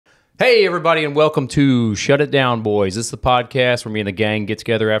Hey, everybody, and welcome to Shut It Down, Boys. This is the podcast where me and the gang get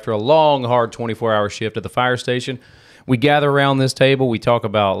together after a long, hard 24-hour shift at the fire station. We gather around this table. We talk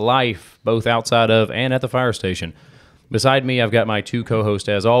about life, both outside of and at the fire station. Beside me, I've got my two co-hosts,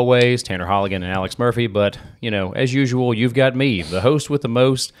 as always, Tanner Holligan and Alex Murphy. But, you know, as usual, you've got me, the host with the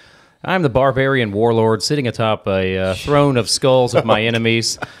most. I'm the barbarian warlord sitting atop a throne of skulls of my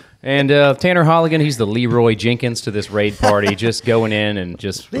enemies. And Tanner Holligan, he's the Leroy Jenkins to this raid party, just going in and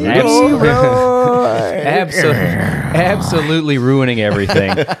just absolutely ruining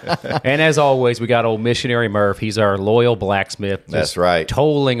everything. And as always, we got old missionary Murph. He's our loyal blacksmith. That's right.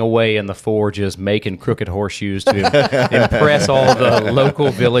 Tolling away in the forges, making crooked horseshoes to impress all the local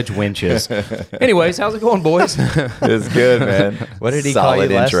village wenches. Anyways, how's it going, boys? It's good, man. What did he Solid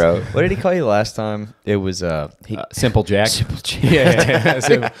call you intro. What did he call you last time? It was Simple Jack. Simple Jack. Yeah.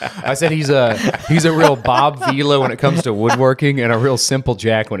 So I said he's a real Bob Vila when it comes to woodworking and a real Simple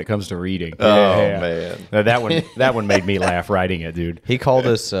Jack when it comes to reading. Man. Now, that one made me laugh writing it, dude. He called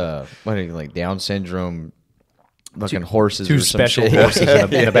us like Down syndrome looking horses. Two or some special shit. horses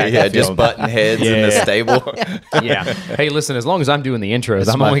in the back. Yeah, of the just field. button heads in the stable. Yeah. Hey, listen, as long as I'm doing the intros,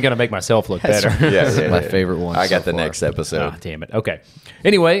 I'm my- only going to make myself look better. That's my favorite one. I got so the far. next episode. Ah, damn it. Okay.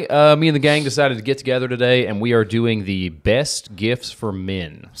 Anyway, me and the gang decided to get together today, and we are doing the best gifts for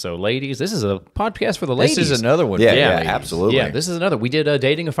men. So, ladies, this is a podcast for the ladies. This is another one. Yeah, for yeah, ladies. absolutely. Yeah, this is another. We did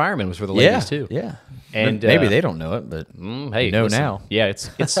Dating a Fireman was for the ladies, too. Yeah. And Maybe they don't know it, but hey, you know listen, now. Yeah,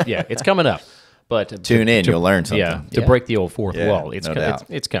 it's coming up. But Tune in, you'll learn something. Yeah, to Yeah. break the old fourth Yeah, wall. It's no doubt.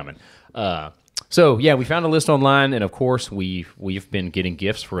 it's coming. So yeah, we found a list online, and of course we've been getting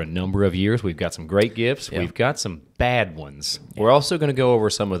gifts for a number of years. We've got some great gifts. Yeah. We've got some bad ones. We're also going to go over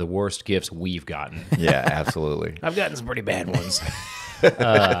some of the worst gifts we've gotten. Yeah, absolutely. I've gotten some pretty bad ones.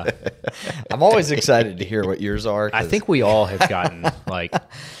 I'm always excited to hear what yours are. I 'cause think we all have gotten like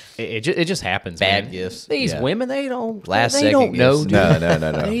it just happens. Bad man. gifts. These Yeah. women, they don't Last they second don't know. gifts. Dude.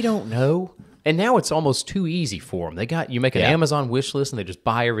 No. They don't know. And now it's almost too easy for them. You make an Yeah. Amazon wish list and they just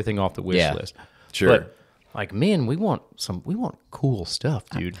buy everything off the wish Yeah. list. Sure. But like men, we want cool stuff,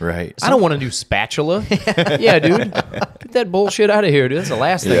 dude. Right. I don't want a new spatula. Yeah, dude. Get that bullshit out of here, dude. That's the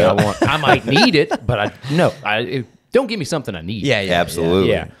last thing I want. I might need it, but don't give me something I need. Yeah, Absolutely.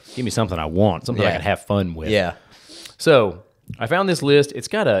 Yeah. Give me something I want, something I Yeah. can have fun with. Yeah. So I found this list. It's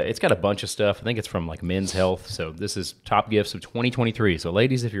got a bunch of stuff. I think it's from like Men's Health. So this is top gifts of 2023. So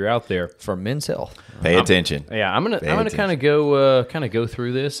ladies, if you're out there, For men's health. Pay attention. yeah, I'm gonna kind of go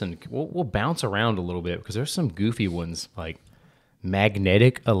through this, and we'll bounce around a little bit because there's some goofy ones like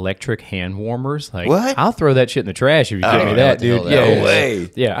magnetic electric hand warmers. Like, What? I'll throw that shit in the trash if you give don't me know that, what the hell dude. that Yeah, is. No way.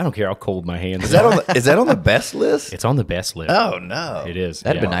 Yeah, I don't care how cold my hands Is are. that on the best list? It's on the best list. Oh no. It is.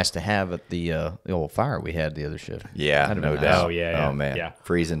 That'd yeah. be nice to have at the old fire we had the other shift. Yeah, That'd no be nice. doubt. Oh, yeah. Oh man. Yeah.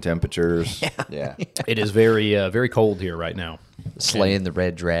 Freezing temperatures. Yeah. It is very very cold here right now. Slaying the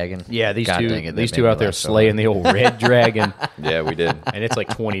red dragon. Yeah, these God two dang it, these that two made out me there laugh so slaying hard. the old red dragon, Yeah, we did. and it's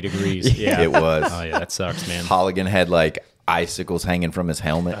like 20 degrees. Yeah, It was. Oh yeah, that sucks, man. Holligan had like icicles hanging from his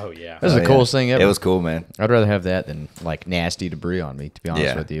helmet. Oh yeah. That was the coolest thing ever. It was cool, man. I'd rather have that than like nasty debris on me. To be honest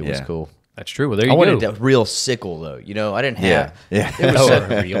Yeah, with you, it was yeah. cool. That's true. Well, there you I wanted go. a real sickle though. You know, I didn't have. Yeah. It was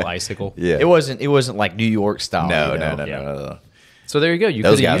A real icicle. Yeah. It wasn't like New York style. No, you know? no. Yeah. So there you go. You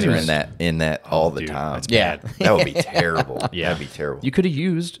Those could have guys used, are in that all the dude, time. that's Yeah. That would be terrible. Yeah. That'd be terrible. You could have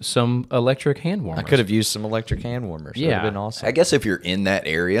used some electric hand warmers. I could have used some electric hand warmers. Yeah. That'd have been awesome. I guess if you're in that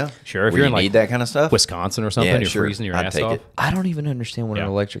area, Sure, if where you're you in, like, need that kind of stuff, Wisconsin or something. Yeah, You're sure. freezing your I'd ass take off. it. I don't even understand what Yeah. an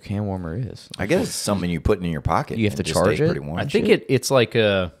electric hand warmer is. I guess it's something you put in your pocket. You have and to just charge stay it? Pretty warm. I think it's like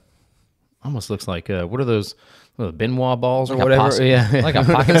almost looks like what are those? Benoit balls or Like a whatever, possum- yeah, like a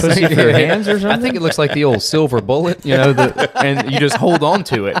pocket pussy for your hands or I something? think it looks like the old silver bullet, and you just hold on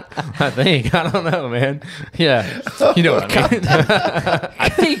to it. I don't know, man. Yeah, you know what I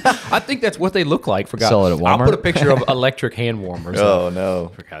mean. I think that's what they look like. For God, Sell it at I'll Walmart? put a picture of electric hand warmers. Oh no.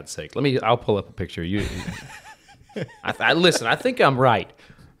 For God's sake, I'll pull up a picture. Listen. I think I'm right.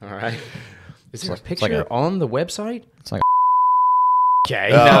 All right. Is there a picture on the website? It's like Okay.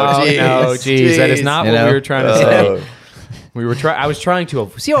 Oh, No, jeez, that is not you what know? we were trying to say. I was trying to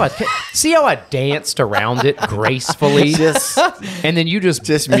see how I danced around it gracefully, Just and then you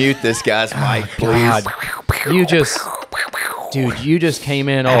just mute this guy's mic, please. God, you just came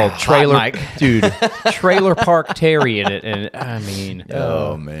in all trailer, mic. dude, trailer park Terry in it, and I mean,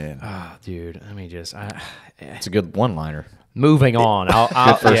 Oh man. dude, I mean, it's a good one-liner. moving on.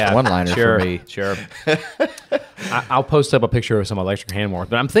 I'll first one-liner sure, for me. Sure. I'll post up a picture of some electric hand warmers,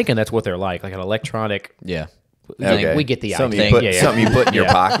 but I'm thinking that's what they're like an electronic. Yeah. Thing. Okay. We get the something idea. Something you put in your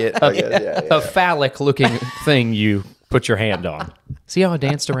pocket. I guess. Yeah. A phallic-looking thing you put your hand on. See how I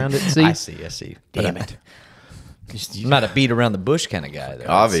danced around it? See? I see. Damn it. I'm not a beat around the bush kind of guy, though.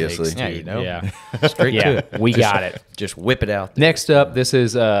 Obviously. Yeah, you know. Yeah. Straight to Yeah, it. we got it. Just whip it out. There. Next up, this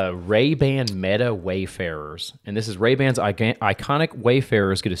is Ray-Ban Meta Wayfarers. And this is Ray-Ban's iconic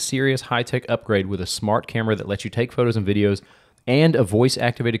Wayfarers get a serious high-tech upgrade with a smart camera that lets you take photos and videos and a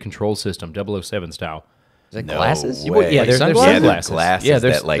voice-activated control system, 007 style. Is that glasses? way. Yeah, Like there's sunglasses? sunglasses. Glasses Yeah,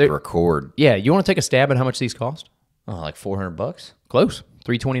 that like record. Yeah, you want to take a stab at how much these cost? Oh, like $400? Close.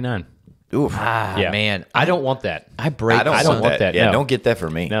 $329. Oof. Ah, Yeah. man. I don't want that. I break. I don't want want that. that, Yeah, no. don't get that for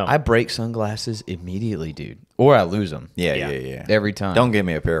me. No. I break sunglasses immediately, dude, or I lose them. Yeah. Every time. Don't give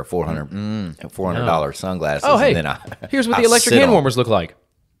me a pair of $400 sunglasses. Oh, hey, and then here's what I the electric sit hand on- warmers look like.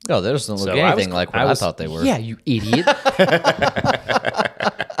 Oh, those don't look So anything like what I thought they were. Yeah, you idiot.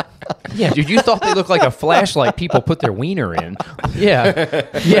 Yeah, dude, you thought they looked like a flashlight people put their wiener in. Yeah.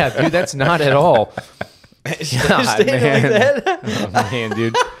 Yeah, dude, that's not at all. God, man. Oh, man,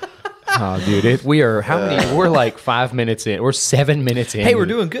 dude. Oh, dude, we are, how many, we're like 5 minutes in. We're 7 minutes in. Hey, we're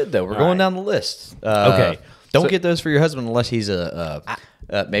doing good though. We're going down the list. Okay. Don't So- get those for your husband unless he's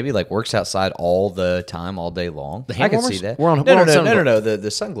maybe like works outside all the time, all day long. The I hand can warmers? see that. We're on- no, we're on no, sun- no.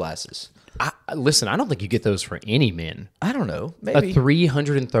 The sunglasses. Listen, I don't think you get those for any men. I don't know. A Maybe.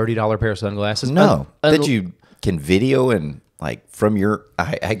 $330 pair of sunglasses? No, that you can video and like from your,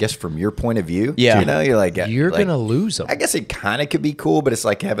 I guess from your point of view. Yeah. You know, you're like, You're like, going to lose them. I guess it kind of could be cool, but it's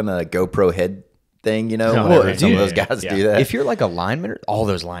like having a GoPro head thing, you know, No, whenever yeah, some of yeah, those guys yeah. do that. If you're like a lineman, all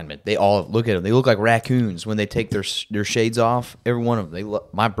those linemen, they all look at them. They look like raccoons when they take their shades off. Every one of them. They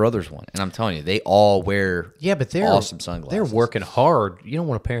look, my brother's one, and I'm telling you, they all wear But they're awesome sunglasses. They're working hard. You don't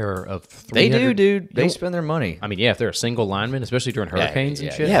want a pair of 300. They do, dude. You They don't- spend their money. I mean, yeah, if they're a single lineman, especially during hurricanes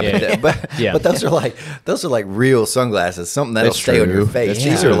and shit. Yeah, but those are like real sunglasses, something that'll That's stay on your true. face. That's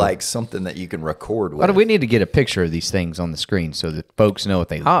These true. are like something that you can record Why with. do we need to get a picture of these things on the screen so that folks know what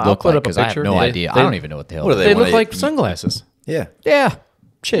they I'll look put like? up a Because I have picture. no They- idea. they- I don't even know what the hell What are They look When like it- sunglasses. Yeah. Yeah,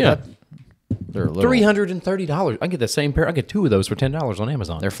 shit. Yeah. They're a little, $330. I get the same pair. I get two of those for $10 on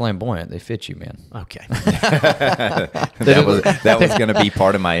Amazon. They're flamboyant. They fit you, man. Okay. That was going to be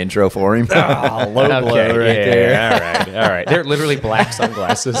part of my intro for him. Oh, low Okay, yeah, All right. They're literally black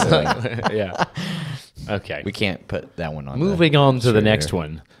sunglasses. Yeah. Okay. We can't put that one on. Moving on to the next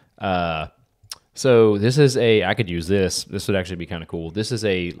one. So this is I could use this. This would actually be kind of cool. This is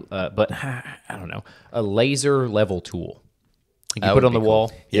but I don't know, a laser level tool. You That put it would on the be wall.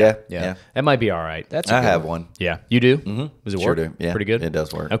 cool. Yeah. Yeah. That might be all right. That's I have one. Yeah. You do? Mm-hmm. Does it Sure work? do. Yeah. Pretty good? It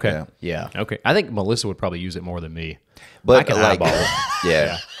does work. Okay. Yeah. Yeah. Okay. I think Melissa would probably use it more than me. But I can like, eyeball it.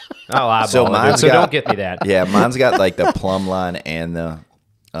 yeah. I'll eyeball So it. mine's So got- don't get me that. Yeah, mine's got like the plumb line and the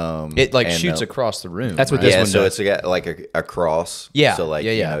It like and shoots the- across the room. That's what right? this yeah, one so does. it's got like a cross. Yeah, So like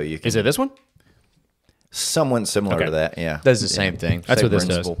yeah, yeah. you know you can Is it this one? somewhat similar Okay. to that. Yeah. does the same thing. That's Same what this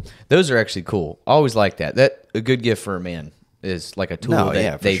principle. does. Those are actually cool. I always like that. That a good gift for a man is like a tool No, that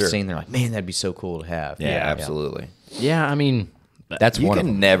yeah, for they've sure. seen. They're like, man, that'd be so cool to have. Yeah, absolutely. Yeah, I mean, That's You one of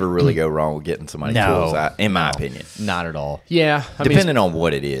can them. never really go wrong with getting somebody No. tools, in my opinion. Not at all. yeah. I mean, Depending on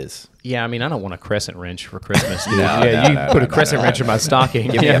what it is. yeah, I mean, I don't want a crescent wrench for Christmas. Dude. No, yeah, no, you no, put no, a crescent wrench in my stocking.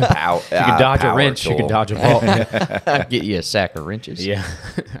 Give me yeah. a power. You can dodge a wrench. You can dodge a ball. Get you a sack of wrenches. Yeah,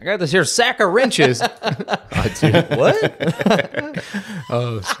 I got this here sack of wrenches. Oh, dude, What?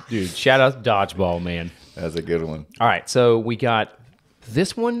 oh, dude, shout out Dodgeball, man. That's a good one. All right, so we got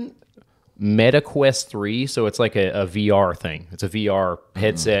this one, MetaQuest 3. So it's like a VR thing. It's a VR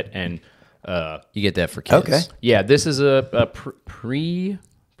headset, and You get that for kids. Okay. yeah, this is a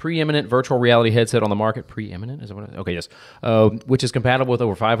preeminent virtual reality headset on the market. Preeminent? Is that what okay, yes. Which is compatible with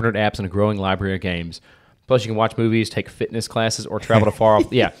over 500 apps and a growing library of games. Plus, you can watch movies, take fitness classes, or travel to far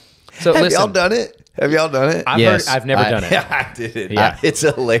off. Yeah. So Have listen, y'all done it? Have y'all done it? Yes, I've never done it. Yeah, I did it. Yeah. It's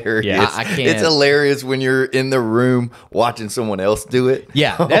hilarious. Yeah. I can't- It's hilarious when you're in the room watching someone else do it.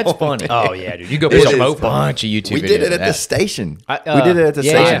 Yeah, that's funny. Oh yeah, dude. You go It push is them a over. bunch of YouTube We videos did it of at the that. station. I- We did it at the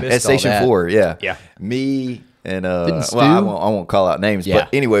yeah, I station. missed At Station all that. 4, yeah. Yeah. Me and Didn't Stu? well, I won't call out names, Yeah. but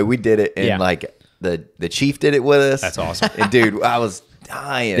anyway, we did it and Yeah. like the chief did it with us. That's awesome. And dude, I was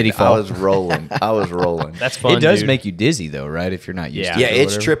dying. Did he I fall? was rolling. That's fun. It does dude. make you dizzy though, right? If you're not used Yeah. to Yeah, it. or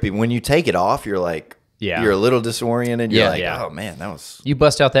it's whatever. trippy. When you take it off, you're like Yeah. you're a little disoriented. You're Yeah. like, Yeah. oh man, that was You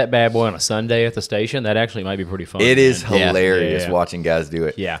bust out that bad boy on a Sunday at the station. That actually might be pretty fun. It is man. hilarious Yeah. watching guys do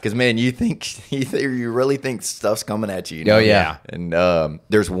it. Yeah. Because, man, you think, you really think stuff's coming at you. Oh, yeah. And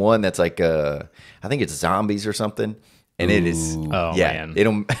there's one that's like, I think it's zombies or something. And it is, Oh, yeah. man.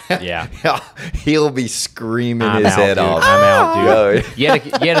 It'll, Yeah. he'll be screaming I'm his out, head dude. off. I'm out, dude.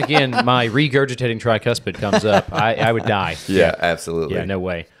 Oh, Yet again, my regurgitating tricuspid comes up. I would die. yeah, absolutely. Yeah, no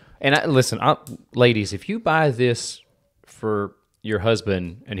way. And listen, ladies, if you buy this for your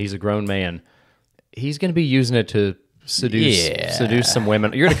husband and he's a grown man, he's going to be using it to seduce some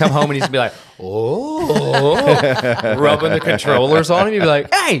women. You're going to come home and he's going to be like, oh, rubbing the controllers on him. You'll be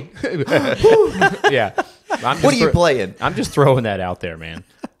like, hey. Yeah. What are you playing? I'm just throwing that out there, man.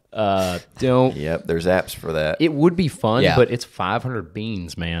 Don't. Yep, there's apps for that. It would be fun, Yeah. but it's 500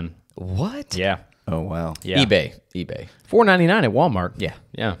 beans, man. What? Yeah. Oh, wow. Yeah. eBay. $4.99 at Walmart. Yeah.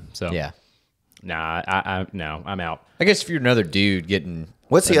 Yeah. So. Yeah. Nah, no, I'm out. I guess if you're another dude getting...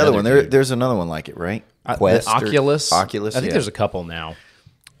 What's the other one? another dude. There's another one like it, right? Quest The Oculus. Oculus. I think yeah. there's a couple now.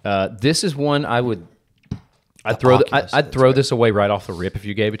 This is one I'd throw Oculus, this away right off the rip if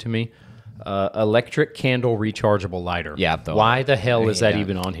you gave it to me. Electric candle rechargeable lighter. Yeah. Why the hell is that Yeah.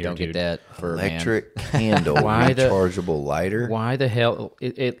 even on here, Don't dude? get that for a man. electric candle Why the- rechargeable lighter. Why the hell?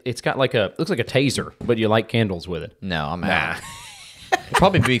 It's got looks like a taser, but you light candles with it. No, I'm out. It'd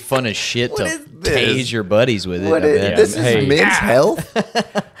probably be fun as shit to is this? tase your buddies with it. What I is, bet. this is Hey. Men's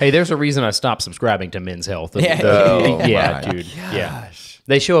Health? Hey, there's a reason I stopped subscribing to Men's Health. Yeah. Oh, Yeah, my dude. Yeah.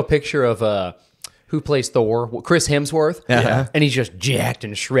 They show a picture of who plays Thor? Chris Hemsworth. Uh-huh. And he's just jacked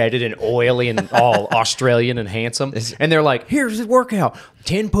and shredded and oily and all Australian and handsome. And they're like, here's his workout.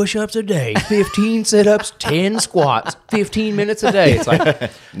 10 push-ups a day, 15 sit-ups, 10 squats, 15 minutes a day. It's like,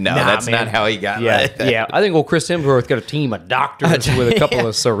 No, nah, that's man. not how he got Yeah, that. yeah. I think Chris Hemsworth got a team of doctors with a couple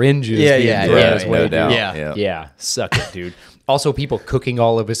of syringes. Yeah, being yeah, thrown yeah, his yeah, way, no dude. doubt. Yeah. Yeah, suck it, dude. Also, people cooking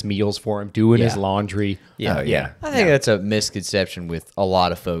all of his meals for him, doing his Yeah. laundry. Yeah, Oh, yeah. I think that's a misconception with a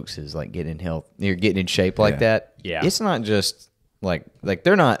lot of folks is like getting in health. You're getting in shape like Yeah. that. Yeah. It's not just like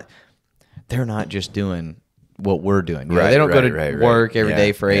they're not just doing what we're doing. You know, Right, they don't go to right, right. work every Yeah,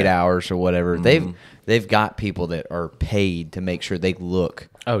 day for 8 yeah. hours or whatever. They've got people that are paid to make sure they look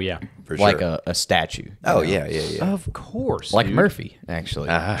Oh, yeah. For like sure. a statue. Oh, you know? yeah. Of course. Like dude. Murphy, actually.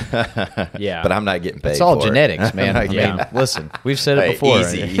 Yeah. But I'm not getting paid It's all for it. genetics, man. I Yeah. mean, listen, we've said it Hey, before.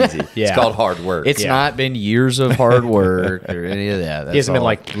 easy. Yeah. It's called hard work. It's Yeah. not been years of hard work or any of that. He hasn't been all.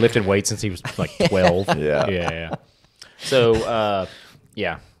 like lifting weights since he was like 12. Yeah. Yeah. So,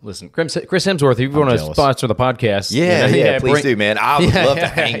 yeah. Listen, Chris Hemsworth, if you want to jealous. sponsor the podcast, Yeah, you know, please bring- do, man. I would love to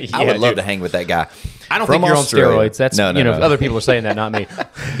hang. I Yeah, would love dude. to hang with that guy. I don't From think you're Australia. on steroids. That's no, you know, no. other people are saying that, not me.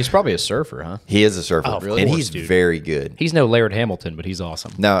 He's probably a surfer, huh? He is a surfer, Oh, of and course, he's dude. very good. He's no Laird Hamilton, but he's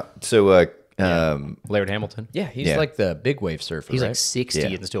awesome. Now, so Laird Hamilton. Yeah, he's Yeah. like the big wave surfer. He's right? like 60 Yeah.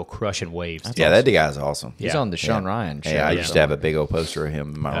 and still crushing waves. yeah, that guy's awesome. He's Yeah. on the Sean Ryan show. Hey, I used to have a big old poster of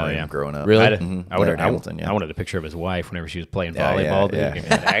him in my room yeah. growing up. Really? I Laird Hamilton, yeah. I wanted a picture of his wife whenever she was playing Yeah, volleyball. yeah, Dude. Give me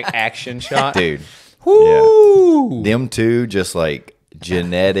that action shot. dude. Woo! Yeah. Them two, just like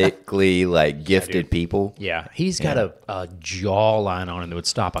genetically like gifted people. Yeah, he's got a jawline on him that would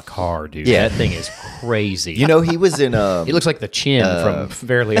stop a car, dude. Yeah. That thing is crazy. You know, he was in he looks like the chin from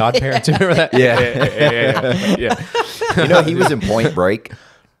Fairly Odd Parents. Remember that? Yeah. you know, he was in Point Break.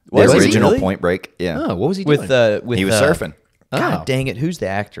 Was The he original really? Point Break. Yeah. Oh, what was he doing? with He was surfing. God Oh. dang it! Who's the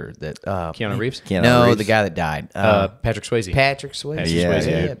actor that? Keanu Reeves? Keanu no, Reeves. the guy that died. Patrick Swayze. Patrick Swayze. Patrick Yeah, Swayze,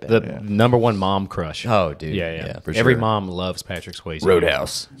 yeah, dude. The number one mom crush. Oh, dude. Yeah. for Every sure. mom loves Patrick Swayze.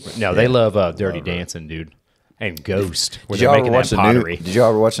 Roadhouse. No, they love Dirty Dancing, dude. And Ghost, where Did they're y'all ever making watch that the new? pottery. Did y'all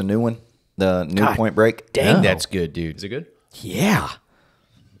ever watch the new one? The new Point Break. Dang, No. that's good, dude. Is it good? Yeah.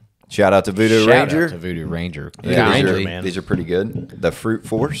 Shout out to Voodoo Shout Ranger. out to Voodoo Ranger. Yeah, Voodoo these, Ranger, are, man. these are pretty good. The Fruit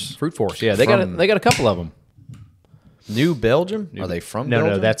Force. Fruit Force, yeah. They got a couple of them. New Belgium? Are they from No,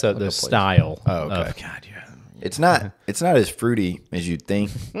 Belgium? no, that's What the place? style. Oh, okay. of- God, yeah. It's not as fruity as you'd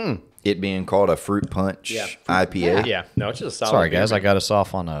think. It being called a fruit punch IPA. Yeah, no, it's just a solid. Sorry, beer, guys. man. I got us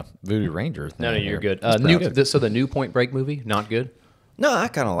off on a Voodoo Ranger thing. No, you're here. good. Let's New, pronounce it. so the new Point Break movie, not good. No, I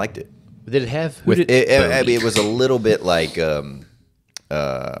kind of liked it. Did it have? Who With did, I mean, it was a little bit like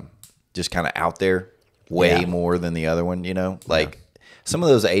just kind of out there, way more than the other one. You know, like some of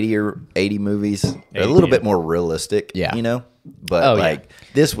those 80 movies are a little bit more realistic. Yeah. you know, but Oh, yeah. like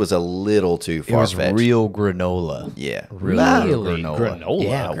this was a little too It far was fetched. real granola. Yeah, Real Really? granola. Granola?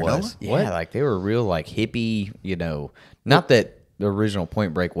 Yeah, it was. Granola? Yeah, What? like they were real like hippie, you know. Not that the original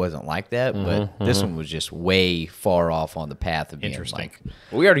Point Break wasn't like that, but this one was just way far off on the path of being Interesting. like,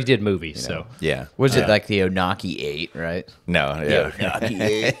 We already did movies, so yeah. was it like the Onaki 8, right? No,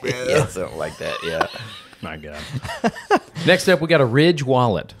 yeah, something like that. Yeah. my God. Next up, we got a Ridge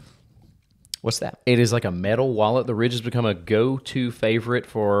wallet. What's that? It is like a metal wallet. The Ridge has become a go-to favorite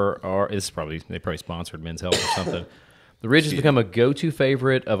for our. They probably sponsored Men's Health or something. The Ridge has become a go-to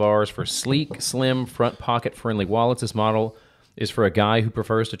favorite of ours for sleek, slim, front pocket-friendly wallets. This model is for a guy who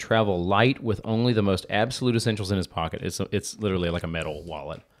prefers to travel light with only the most absolute essentials in his pocket. It's literally like a metal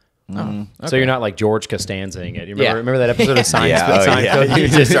wallet. So you're not like George Costanzaing it. You remember that episode of Seinfeld? Yeah. He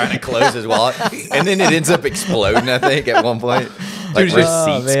was just trying to close his wallet, and then it ends up exploding. I think at one point, like Dude,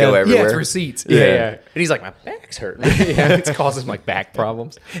 receipts go everywhere. Yeah, it's receipts. Yeah. And he's like, my back's hurting. Yeah, it's causing like back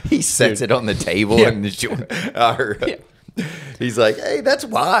problems. He sets it on the table, and he's like, "Hey, that's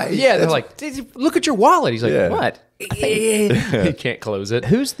why." Yeah, they're like, look at your wallet. He's like, Yeah. what? He can't close it.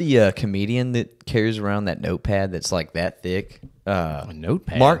 Who's the comedian that carries around that notepad that's like that thick? A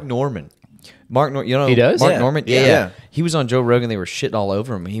notepad. Mark Norman. You know He does? Mark Yeah. Norman? Yeah. Yeah. He was on Joe Rogan. They were shitting all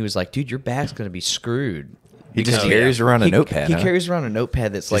over him. And he was like, dude, your back's going to be screwed. He just carries around a notepad. He huh? carries around a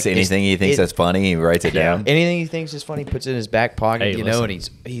notepad that's like Just anything he thinks that's funny, he writes it down. anything he thinks is funny, he puts it in his back pocket, Hey, you know,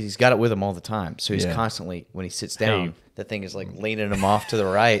 listen. and he's got it with him all the time. So he's Yeah. constantly, when he sits down, Hey. that thing is like leaning him off to the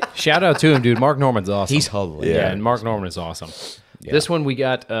right. Shout out to him, dude. Mark Norman's awesome. He's hilarious. Yeah, Yeah. and Mark Norman is awesome. This one we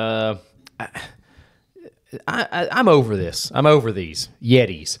got. I'm over this. I'm over these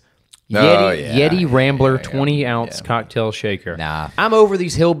Yetis. Oh, yeah. Yeti Rambler 20-ounce cocktail shaker. Nah. I'm over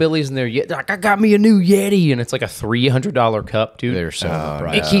these hillbillies and they're like, I got me a new Yeti, and it's like a $300 cup, dude. They're so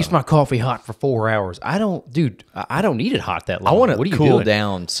overpriced. It keeps my coffee hot for 4 hours. I don't need it hot that long. I want What are to you cool doing?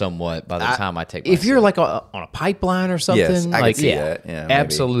 down somewhat by the time I take my If you're sip. like on a pipeline or something, Yes, I can like see that. Yeah, maybe.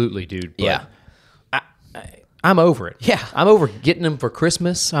 absolutely, dude. But Yeah. I'm over it. Yeah. I'm over getting them for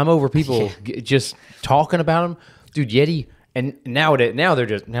Christmas. I'm over people just talking about them, dude. Yeti, and now they're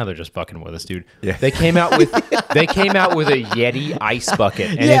just fucking with us, dude. Yeah. They came out with a Yeti ice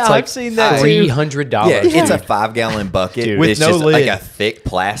bucket, and Yeah, it's like I've seen that too. $300. Yeah, it's a dude. 5-gallon bucket Dude. with With it's no just lid. like a thick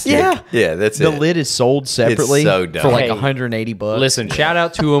plastic. Yeah. That's the it. lid is sold separately so dumb. for like Hey. $180. Listen, shout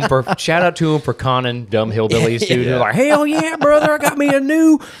out to him for conning dumb hillbillies, dude. Yeah. They're like, hell yeah, brother, I got me a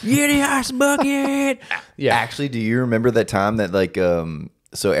new Yeti ice bucket. Yeah, Actually, do you remember that time that like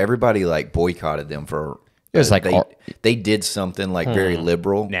so everybody like boycotted them for It was like they did something like very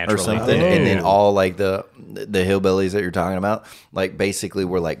liberal Naturally. or something, and then all like the hillbillies that you're talking about like basically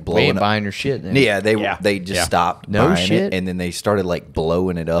were like we blowing ain't up. buying your shit. Then. Yeah, they Yeah. just Yeah. stopped No buying shit. it, and then they started like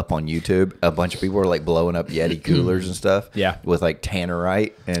blowing it up on YouTube. A bunch of people were like blowing up Yeti coolers and stuff. Yeah. with like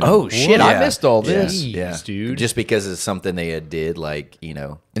tannerite. And Oh, shit, I missed all this. Yeah, Jeez, dude. Just because it's something they had did, like And kind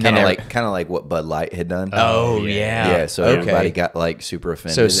they of never- like what Bud Light had done. Oh, yeah. yeah. So Okay. everybody got like super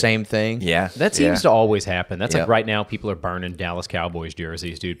offended. So same thing. Yeah, That seems to always happen. That's Yeah. like right now, people are burning Dallas Cowboys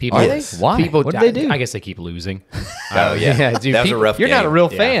jerseys, dude. People, Are they? Why? People, What did they do? I guess they keep losing. Oh yeah, dude, that was a rough. You're not a game. real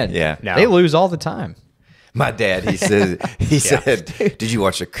Yeah. fan. Yeah. No. They lose all the time. My dad, he said, "Did you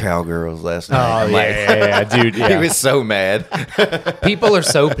watch the Cowgirls last night?" Oh I'm yeah, dude. He Yeah. was so mad. People are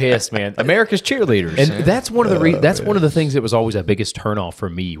so pissed, man. America's cheerleaders. And that's one of the that's one of the things that was always a biggest turnoff for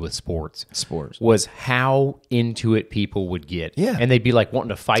me with sports. Was how into it people would get. Yeah. and they'd be like wanting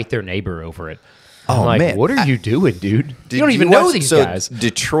to fight their neighbor over it. Oh, I'm like, man. what are you doing, dude? You Did don't even know watch- these so guys.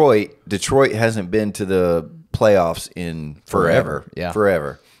 Detroit hasn't been to the playoffs in forever. Yeah.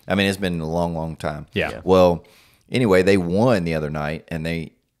 Forever. I mean, it's been a long, long time. Yeah. Well, anyway, they won the other night, and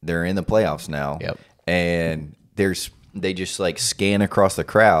they're in the playoffs now. Yep. And they just like scan across the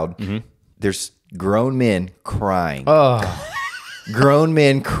crowd. Mm-hmm. There's grown men crying. Grown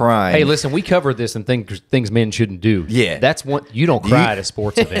men crying. Hey, listen, we covered this and things men shouldn't do. Yeah. That's what you don't cry at a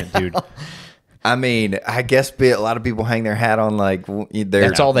sports event, dude. I mean, I guess a lot of people hang their hat on like their.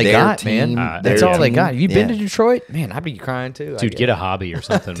 That's all they their got, team, man. their That's all they team. got. You been Yeah. to Detroit? Man, I'd be crying too. Dude, get a hobby or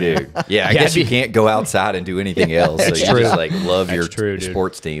something, Dude, man. yeah, I guess you can't go outside and do anything else. So you true. just like love your true, dude.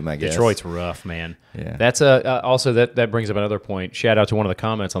 sports team. I guess Detroit's rough, man. Yeah. That's also that brings up another point. Shout out to one of the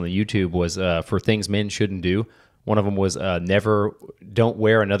comments on the YouTube was for things men shouldn't do. One of them was don't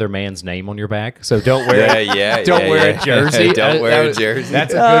wear another man's name on your back. So don't wear don't wear a jersey. Don't wear a jersey.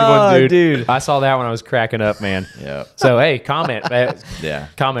 That's a good one, dude. dude. I saw that when I was cracking up, man. Yeah. So hey, comment. Yeah.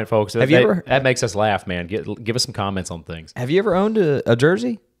 Comment, folks. Have you ever- that makes us laugh, man. Give us some comments on things. Have you ever owned a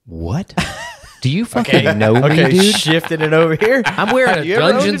jersey? What? Do you fucking know me, dude? shifting it over here. I'm wearing a you ever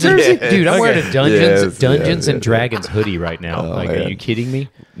owned a Dungeons jersey? and dude. I'm wearing a Yes, Dungeons yeah, and Dragons hoodie right now. Like, are man. you kidding me?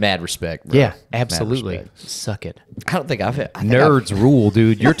 Mad respect, bro. Yeah, Mad absolutely. respect. Suck it. I don't think I've had Nerds rule,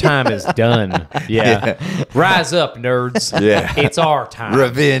 dude. Your time is done. Yeah. Rise up, nerds. Yeah. It's our time.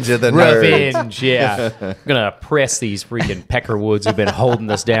 Revenge of the nerds. Revenge, yeah. I'm gonna oppress these freaking Peckerwoods who've been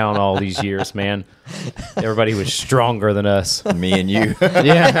holding us down all these years, man. Everybody was stronger than us. Me and you.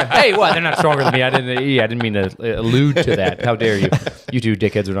 Yeah. Hey, what? They're not stronger than me. I didn't mean to allude to that. How dare you? You two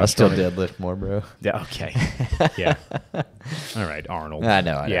dickheads are not still stronger. deadlift more, bro. Yeah. Okay. Yeah. All right, Arnold. I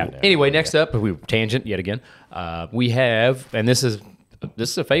know. Yeah. Anyway, next up, we tangent yet again. We have, and this is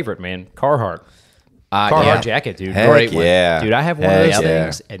a favorite, man. Carhartt. Carhartt Yeah. jacket, dude. Heck Great one. yeah. Dude, I have one of Heck those yeah.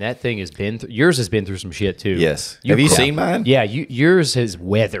 things, and that thing has been through, yours has been through some shit too. Yes. Have you seen mine? Yeah, yours has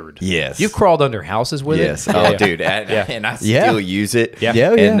weathered. Yes. You've crawled under houses with Yes. it. Oh, dude. And I still use it. Yeah.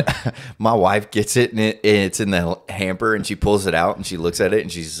 Yeah, And my wife gets it, and it's in the hamper, and she pulls it out, and she looks at it,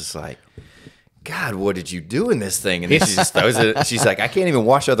 and she's just like, God, what did you do in this thing? And then she just throws it. She's like, I can't even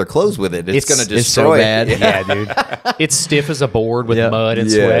wash other clothes with it. It's going to destroy bad. it. Yeah, dude. It's stiff as a board with Yeah. mud and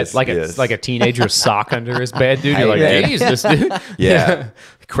Yes, sweat. Like a teenager's sock under his bed, dude. You're like, Yeah. Jesus, dude. Yeah.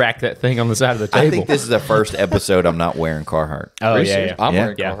 Crack that thing on the side of the table. I think this is the first episode I'm not wearing Carhartt. Oh, Are you yeah, serious? yeah. I'm Yeah.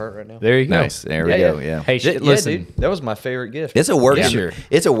 wearing Yeah. Carhartt right now. There you go. Nice. There we go. Yeah. Hey, Yeah, listen. dude, that was my favorite gift. It's a working. Yeah.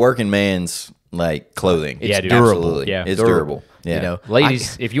 It's a working man's like clothing. It's Yeah, dude. durable. Absolutely. Yeah. It's Durable. durable. Yeah. You know,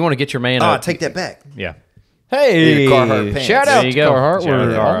 Ladies, if you want to get your man Oh, a, take that back. yeah. Hey, Carhartt pants. shout There out you to go. Carhartt. Shout We're out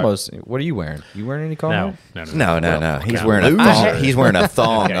to Carhartt. almost. What are you wearing? You wearing any Carhartt? No. He's Okay. wearing a Loser. thong. He's wearing a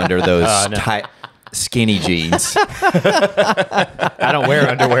thong Okay. under those No. tight, skinny jeans. I don't wear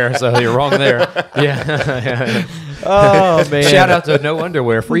underwear, so you're wrong there. Yeah. Oh man! Shout out to no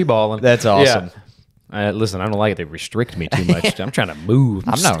underwear, free balling. That's awesome. Yeah. Listen, I don't like it. They restrict me too much. I'm trying to move.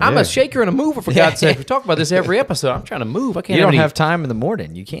 I'm yeah. a shaker and a mover, for God's sake. We talk about this every episode. I'm trying to move. I can't You don't any- have time in the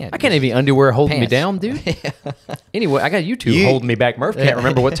morning. You can't. I can't have any underwear holding me Pants. down, dude. Anyway, I got you two holding me back. Murph can't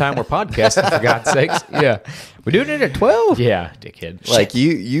remember what time we're podcasting, for God's sakes. Yeah. We're doing it at 12. Yeah, dickhead. Like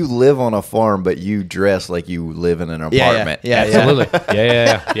you live on a farm, but you dress like you live in an Yeah, apartment. yeah. Absolutely.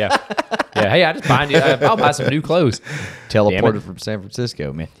 Yeah. Hey, I just buy new, I'll buy some new clothes. Damn Teleported it. from San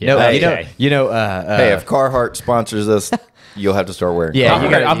Francisco, man. Yeah. No, Hey, you know. Hey, if Carhartt sponsors us, you'll have to start wearing. Yeah,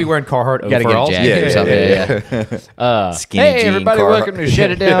 Carhartt. I'll be wearing Carhartt gotta get a overalls. jacket or something. Yeah. Skinny Hey, jean everybody, Carhartt. welcome to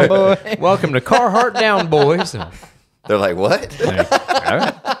Shut It Down, boy. Welcome to Carhartt Down Boys. They're like, what? All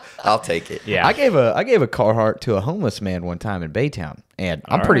right. I'll take it. Yeah. I gave a Carhartt to a homeless man one time in Baytown, and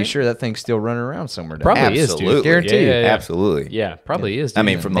I'm pretty right. sure that thing's still running around somewhere. down Probably there. is, dude. Absolutely. Guaranteed. Yeah. Absolutely. Yeah, probably is. I Dude.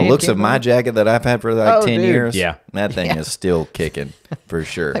 mean, from the Man, looks can't of my believe- jacket that I've had for like Oh, 10 dude. years, Yeah. that thing is still kicking for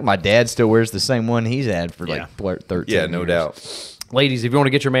sure. I think my dad still wears the same one he's had for Yeah. like 13 Yeah, no years. doubt. Ladies, if you want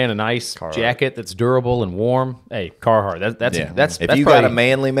to get your man a nice jacket that's durable and warm, hey, Carhartt. That's Yeah. that's if that's you probably, got a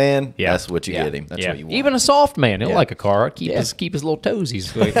manly man, Yeah. that's what you Yeah. get him. That's yeah. what you want. Even a soft man, he'll Yeah. like a Carhartt. Keep his little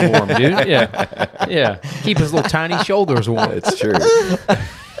toesies warm, dude. Yeah. Keep his little tiny shoulders warm. It's true.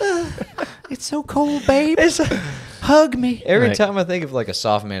 It's so cold, babe. Hug me. Every Right. time I think of like a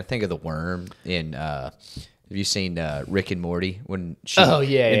soft man, I think of the worm in. Have you seen Rick and Morty when she Oh,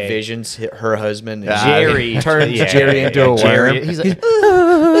 yeah. envisions her husband? And Jerry turns yeah, Jerry yeah, into yeah, a Jerry, worm. He's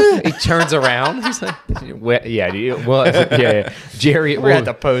like, he turns around. He's like, well, yeah. Jerry, We're gonna have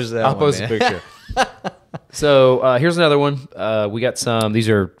to post that. I'll one, post a man. picture. So here's another one. We got some. These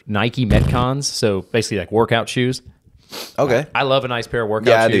are Nike Metcons. So basically like workout shoes. Okay. I love a nice pair of workout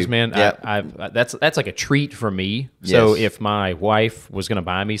Yeah, I shoes, do. man. Yeah. That's like a treat for me. So Yes. if my wife was gonna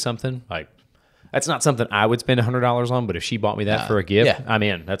buy me something, like that's not something I would spend $100 on. But if she bought me that for a gift, yeah. I'm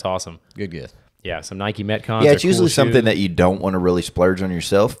in. That's awesome. Good gift. Yeah, some Nike Metcons. Yeah, are it's cool usually something shoes. that you don't want to really splurge on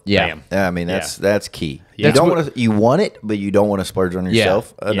yourself. Yeah. Bam. Yeah, I mean that's key. Yeah. You don't That's want to. You want it, but you don't want to splurge on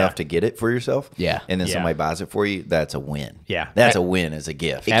yourself enough Yeah. to get it for yourself. Yeah. and then Yeah. somebody buys it for you. That's a win. Yeah. that's a win as a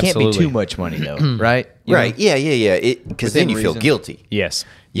gift. It can't be Absolutely. too much money though, right? You Right? know? Yeah. Because then Within you feel reason. guilty. Yes.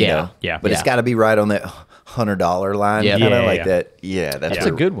 you Yeah. know? Yeah. But it's Yeah. got to be right on that $100 line. Yeah. kind of Yeah, like yeah. that. Yeah, that's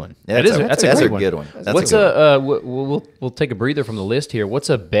a good one. That is that's a that's great a one. good one. That's What's a good we'll take a breather from the list here. What's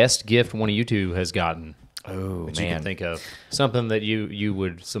a best gift one of you two has gotten? Oh That you can man. think of something that you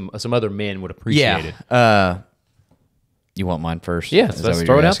would some other men would appreciate it. Yeah. You want mine first? Yeah, Is that let's what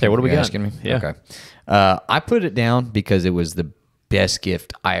throw you're it out asking? there. What do we You're got? Asking me? Yeah. Okay. I put it down because it was the best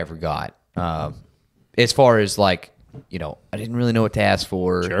gift I ever got. As far as like, you know, I didn't really know what to ask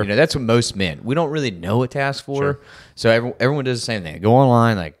for. Sure. You know, that's what most men. We don't really know what to ask for. Sure. So everyone does the same thing. Go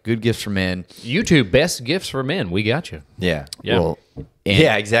online, like good gifts for men. YouTube best gifts for men. We got you. Yeah. Yeah. Well, and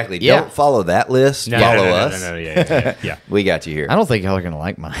Yeah, exactly. Yeah. Don't follow that list. No, follow no, us. No, yeah. We got you here. I don't think y'all are gonna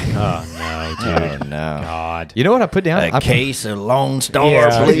like mine. Oh no, dude. Oh, no. God. You know what I put down? A I put- case of Lone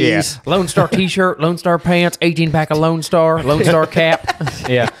Star, please. Lone Star T-shirt, Lone Star pants, 18-pack of Lone Star cap.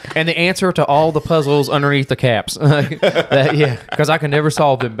 Yeah, and the answer to all the puzzles underneath the caps. Because I can never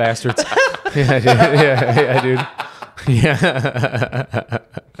solve them bastards. Yeah, dude. Yeah.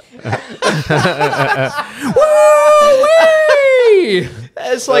 Woo-wee!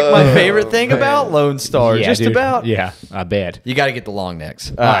 That's like my favorite thing about Lone Star. Yeah, just dude. about. Yeah, I bet. You got to get the long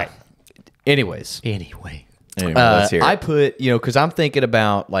necks. All right. Anyways, Anyway. Anyway, let's hear it. I put, you know, because I'm thinking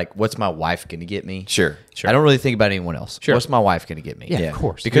about like, what's my wife going to get me? Sure. I don't really think about anyone else. Sure. What's my wife going to get me? Yeah, Yeah. of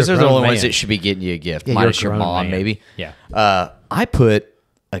course. Because You're they're a the grown only ones man. that should be getting you a gift. Yeah, minus you're your a grown mom, man. maybe. Yeah. I put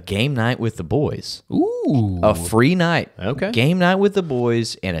a game night with the boys. Ooh. A free night. Okay. Game night with the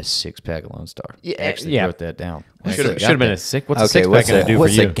boys and a 6-pack of Lone Star. Yeah, Actually yeah. wrote that down. Should have been a six. What's a Okay, 6-pack going to do for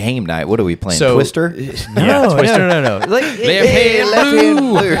what's you? a game night? What are we playing? So- Twister? No. Like, Left hand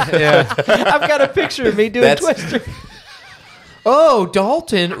blue. Yeah. I've got a picture of me doing Twister. Oh,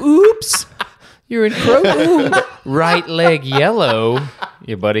 Dalton. Oops. You're in Ooh. Right leg yellow.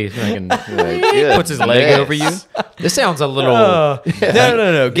 Your buddy's thinking, puts his leg over you. This sounds a little.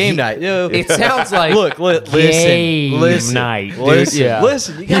 No. Game night. No. It sounds like listen. night, dude. Listen,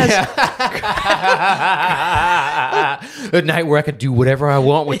 listen, you guys. A night where I could do whatever I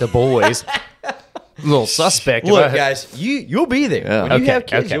want with the boys. A little suspect. Look, guys, you'll be there. When you have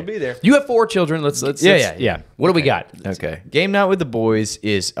kids, okay. you'll be there. You have 4 children. Let's Yeah. What do we got? Okay. Game night with the boys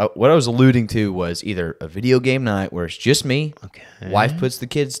is what I was alluding to was either a video game night where it's just me. Okay. Wife puts the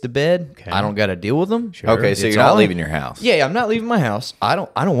kids to bed. Okay. I don't got to deal with them. Okay, so It's you're not all- leaving your house. Yeah, I'm not leaving my house. I don't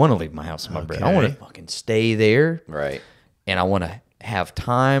want to leave my house in my bread. I want to fucking stay there, Right. and I want to have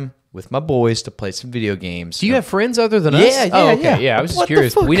time with my boys to play some video games. Do you have friends other than us? Yeah, Oh, yeah, okay. yeah. Yeah, I was just What the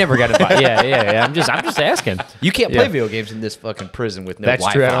curious. fuck? We never got invited. Yeah. I'm just asking. You can't play Yeah. video games in this fucking prison with no That's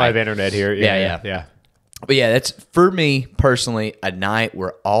Wi-Fi. true. I don't have internet here. Yeah. But yeah, that's for me personally a night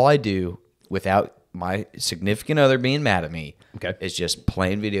where all I do without my significant other being mad at me is just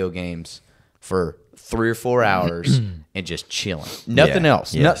playing video games for 3 or 4 hours and just chilling. Nothing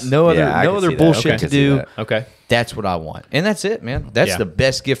else. Yes. No other Yeah, I can see that. bullshit Okay. I to can see do. that. Okay. That's what I want. And that's it, man. That's Yeah. the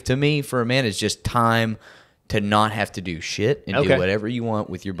best gift to me for a man is just time to not have to do shit and Okay. do whatever you want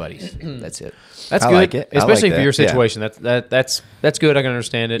with your buddies. That's it. That's I good. like it. I Especially like for your that. Yeah. situation. That's good. I can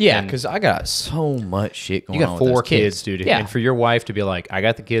understand it. Yeah, And because I got so much shit going you on got with 4 those kids, dude. Yeah. And for your wife to be like, I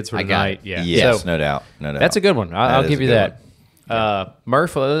got the kids for I got tonight. it. Yeah. Yes, So, no doubt. No doubt. that's a good one. I'll is give a you good that.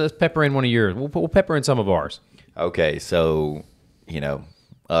 Murph, let's pepper in one of yours. We'll pepper in some of ours. Okay, so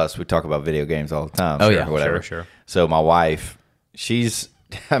us, we talk about video games all the time. Oh, sure, yeah. whatever. Sure. So my wife, she's,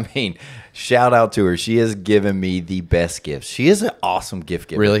 I mean, shout out to her. She has given me the best gifts. She is an awesome gift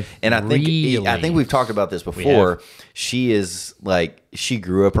giver. Really? And I think Really? we've talked about this before. She is like, she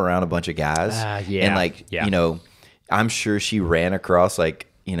grew up around a bunch of guys. Yeah. And like, Yeah. I'm sure she ran across like,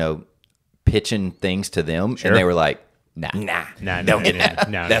 pitching things to them, Sure. and they were like, Nah. don't get it.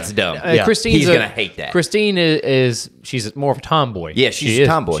 No, That's dumb. Christine's He's gonna hate that. Christine is she's more of a tomboy. Yeah, she's She a is.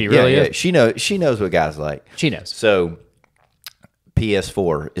 tomboy. She really yeah. is. She knows what guys like. She knows. So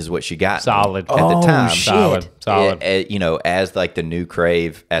PS4 is what she got. me Solid. at the time. Solid. As like the new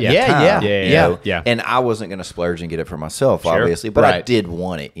crave at the Yeah, time. yeah. you know? Yeah. And I wasn't gonna splurge and get it for myself, obviously, but I Right. did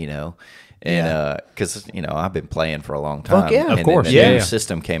want it, and because I've been playing for a long time. Fuck yeah. And Of then course. the Yeah. new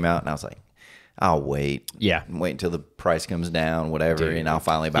system came out, and I was like, I'll wait. Yeah. Wait until the price comes down, whatever, and I'll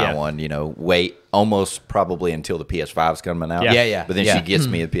finally buy Yeah. one. Wait almost probably until the PS5's coming out. Yeah. Yeah. But then Yeah. she gets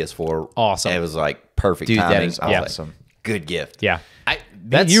me a PS4. Awesome. And it was like perfect Dude, that timing. is I was like, awesome. good gift. Yeah.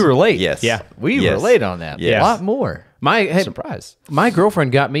 That's you relate. Yes. Yeah. We Yes. relate on that. Yes. A lot more. Surprise. My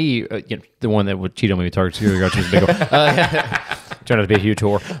girlfriend got me the one that would cheat on me with Target Security Guard. She was a big one. Trying not to be a huge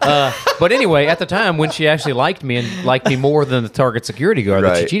whore. But anyway, at the time when she actually liked me and liked me more than the Target Security Guard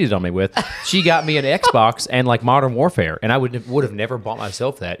that she Right. cheated on me with, she got me an Xbox and like Modern Warfare, and I would have never bought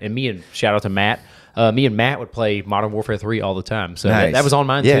myself that. And shout out to Matt. Me and Matt would play Modern Warfare 3 all the time, so Nice. that was on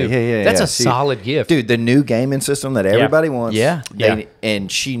mine Yeah, too. yeah. That's a See, solid gift, Dude, the new gaming system that everybody wants. Yeah. Yeah. And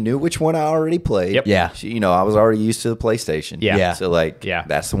she knew which one I already played. Yep. Yeah. She, I was already used to the PlayStation. Yeah. Yeah. So like, Yeah.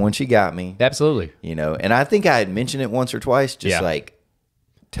 that's the one she got me. Absolutely. And I think I had mentioned it once or twice, just Yeah. like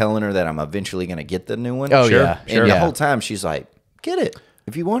telling her that I'm eventually going to get the new one. Oh, Sure, yeah. And the Yeah. whole time she's like, get it.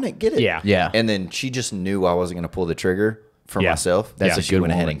 If you want it, get it. Yeah. Yeah. And then she just knew I wasn't going to pull the trigger for Yeah. myself. That's so a she good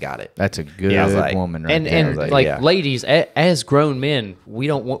went ahead woman. and got it. That's a good I was like- woman right And there. and was like, like yeah. ladies, as grown men, we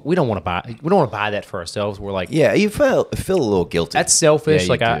don't want to buy that for ourselves. We're like, Yeah, you feel a little guilty. that's selfish. Yeah, you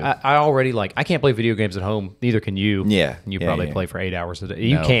like do. I already I can't play video games at home. Neither can you. Yeah. You Yeah, probably yeah. play for 8 hours a day.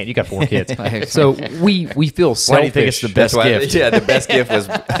 You No. can't. You got 4 kids. So we feel selfish. Why do you think it's the best That's why, gift? Yeah, the best gift was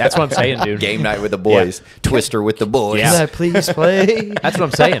That's what I'm saying, dude. game night with the boys, Twister with the boys. Yeah. Can I please play? That's what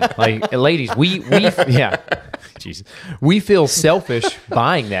I'm saying. Like, ladies, we yeah. Jesus. We feel selfish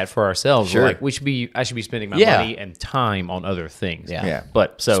buying that for ourselves. Sure. We're like I should be spending my Yeah. money and time on other things. Yeah. Yeah.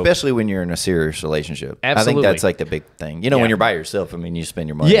 But so Especially when you're in a serious relationship. I Absolutely. think that's like the big thing. Yeah. When you're by yourself, I mean, you spend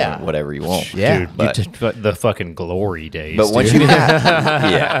your money Yeah. on whatever you want. Yeah. dude, But, the fucking glory days. but once dude. you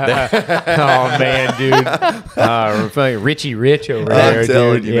yeah. Oh man, dude, fucking Richie Rich over there,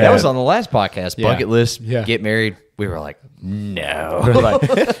 telling dude. you, Yeah. That was on the last podcast. Yeah. Bucket list. Yeah. Get married. We were like, no. We're like,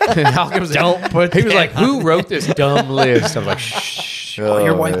 don't put. He was like, "Who wrote this dumb list?" I was like, "Shh,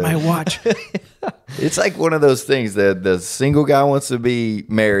 your wife might watch." It's like one of those things that the single guy wants to be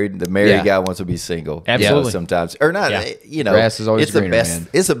married, the married guy wants to be single. Absolutely. Sometimes, or not. Yeah. You know, Grass is always it's the greener, best. man.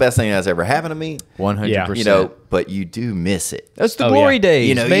 It's the best thing that's ever happened to me. 100%. You know, but you do miss it. That's the Oh, glory yeah. days,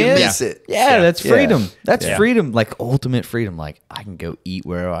 You know, man. you miss it. Yeah, that's Yeah. freedom. That's Yeah. freedom, like ultimate freedom. Like I can go eat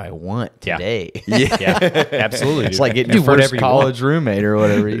where I want Yeah. today. Yeah, absolutely. It's like getting do your first whatever you want. college roommate or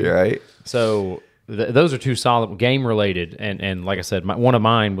whatever. Right. So those are two solid game related, and like I said, one of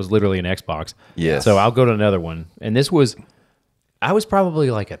mine was literally an Xbox. Yes. So I'll go to another one, and this was, I was probably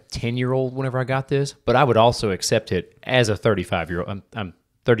like a 10-year-old whenever I got this, but I would also accept it as a 35-year-old. I'm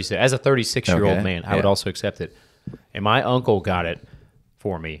 36. As a 36-year-old Okay. man, I would also accept it. And my uncle got it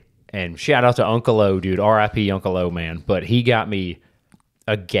for me, and shout out to Uncle O, dude. R.I.P. Uncle O, man. But he got me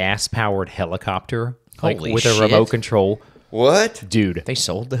a gas-powered helicopter, like Holy with a shit. remote control. What? Dude, They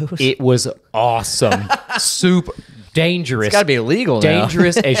sold those. it was awesome. Super dangerous. It's got to be illegal now.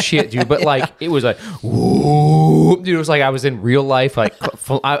 dangerous as shit, dude. But like, it was like, whoo, dude. It was like I was in real life. Like,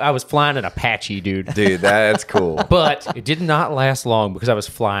 I was flying an Apache, dude. Dude, that's cool. But it did not last long because I was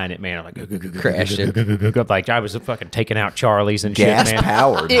flying it, man. I'm like, Crashed it. like I was fucking taking out Charlies and Gas shit, man.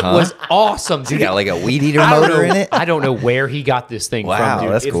 powered, It huh? was awesome, dude. You got like a weed eater I don't motor know- in it. I don't know where he got this thing Wow, from,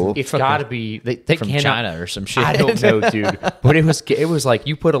 dude. that's cool. It's got to be they From cannot, China or some shit. I don't know, dude. But it was like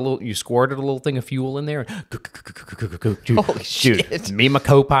you squirted a little thing of fuel in there. Dude, Holy shit. Dude, me and my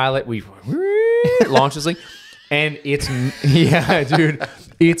co-pilot, we launched this thing, and dude,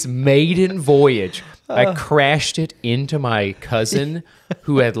 it's maiden voyage. I crashed it into my cousin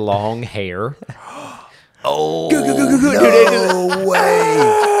who had long hair. No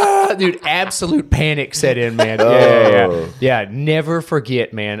way. Dude, absolute panic set in, man. Yeah. Never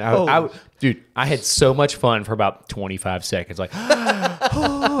forget, man. Dude, I had so much fun for about 25 seconds. Like,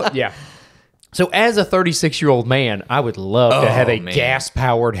 yeah. So as a 36-year-old man, I would love to have a man.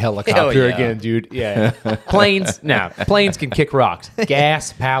 gas-powered Hell helicopter yeah. again, dude. Yeah. Planes can kick rocks.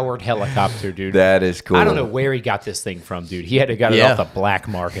 Gas-powered helicopter, dude. That is cool. I don't know where he got this thing from, dude. He had to got it Yeah. off the black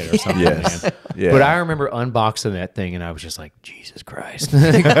market or something, Yes. man. Yeah. But I remember unboxing that thing, and I was just like, Jesus Christ.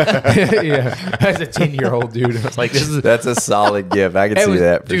 Yeah. As a 10-year-old dude, I was like, this is... That's a solid gift. I can It see was-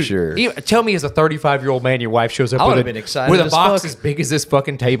 that for dude, sure. Tell me, as a 35-year-old man, your wife shows up I with would've been excited with a as box fuck. as big as this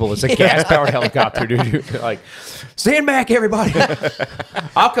fucking table. It's a gas-powered helicopter, dude. You're like, stand back, everybody.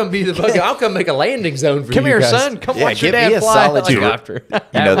 I'll come make a landing zone for Come you here, guys. son. Come Yeah, watch your give me dad a fly a solid helicopter.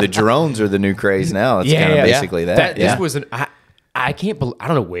 You know, the drones are the new craze now. It's kind of basically that. This was an. I can't believe. I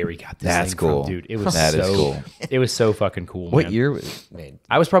don't know where he got this. That's thing cool. from, dude. It was That is so cool. It was so fucking cool. What man. year was it made?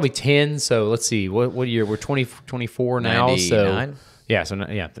 I was probably 10. So let's see. What year? We're 24 now. So 99? yeah. So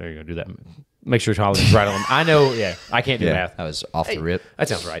yeah, there you go. Do that. Make sure Charlie's right on. I know. Yeah, I can't do Yeah. math. I was off the rip. That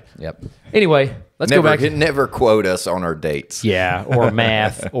sounds right. Yep. Anyway, let's never, go back. never quote us on our dates. Yeah, or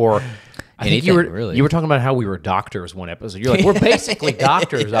math, or I think you Anything, were really. you were talking about how we were doctors one episode. You're like, we're basically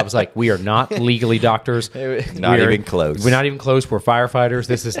doctors. I was like, we are not legally doctors. Not We are- even close. We're not even close. We're firefighters.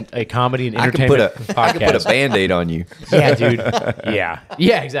 This is a comedy and I can put entertainment a podcast. Band-Aid on you. Yeah, dude.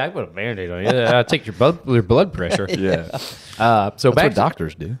 Yeah, exactly. Put a Band-Aid on you. Take your blood pressure. Yeah. So That's what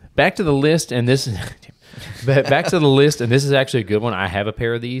doctors do. back to the list, and this. Back to the list, and this is actually a good one. I have a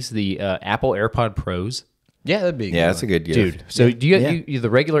pair of these, the Apple AirPod Pros. Yeah, that'd be. Yeah, that's a good gift. Dude, so do you, Yeah. you the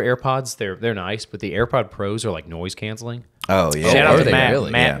regular AirPods? They're nice, but the AirPod Pros are like noise canceling. Oh, yeah. Shout out are to they Matt.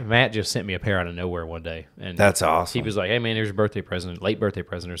 really? Matt just sent me a pair out of nowhere one day, and That's awesome. He was like, "Hey man, here's your birthday present, late birthday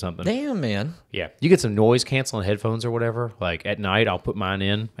present or something." Damn, man. Yeah, you get some noise canceling headphones or whatever. Like at night, I'll put mine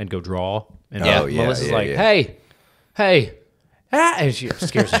in and go draw. And Oh, yeah, Melissa's yeah, like, yeah. "Hey, and she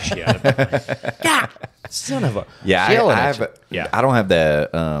scares the shit out of me. God, son of a Yeah, yelling I at you. have. Yeah. I don't have the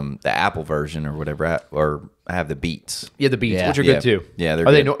Apple version or whatever, or I have the Beats. Yeah, the Beats, Yeah. which are Yeah. good too. Yeah, they're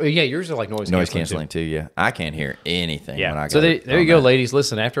are they? good. Yeah, yours are like noise Canceling too. Yeah, I can't hear anything when I Yeah. go. So there you go, ladies.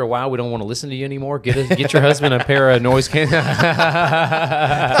 Listen, after a while, we don't want to listen to you anymore. Get your husband a pair of noise can.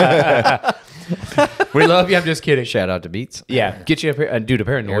 We love you. I'm just kidding. Shout out to Beats. Yeah, get you a pair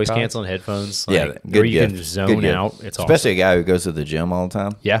of noise AirPods. canceling headphones. Yeah, like, good where you gift. can zone Good gift. out. It's awesome. Especially a guy who goes to the gym all the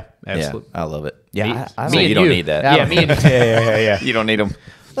time. Yeah, absolutely. Yeah, I love it. Yeah, I So me you and don't need that. Yeah, me and yeah. You don't need them.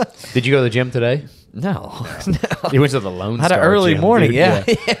 Did you go to the gym today? No. You went to the Lone Had Star an early gym, morning. dude. Yeah.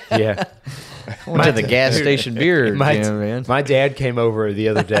 Yeah. Went to the gas station beer. My, man. my dad came over the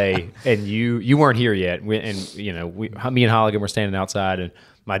other day, and you weren't here yet. Me and Holligan were standing outside, and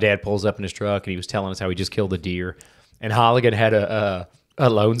my dad pulls up in his truck, and he was telling us how he just killed a deer. And Holligan had a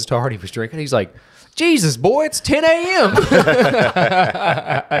Lone Star, and he was drinking. He's like, "Jesus, boy, it's 10 a.m."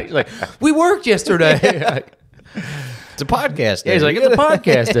 He's like, "We worked yesterday." It's a podcast. Yeah, he's day. like, "It's a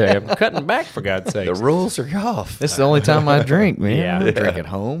podcast day. I'm cutting back, for God's sake." The rules are off. This is the only time I drink, man. Yeah. I don't drink at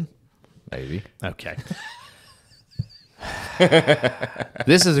home. Maybe. Okay.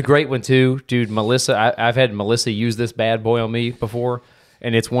 This is a great one too, dude. Melissa, I've had Melissa use this bad boy on me before,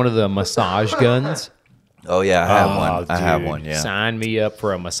 and it's one of the massage guns. Oh yeah, I have one. I have Dude, one. Yeah. Sign me up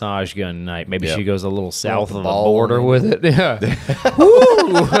for a massage gun night. Maybe Yep. she goes a little south of the ball border on with it. Yeah.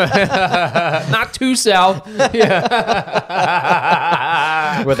 Woo! Not too south. Yeah.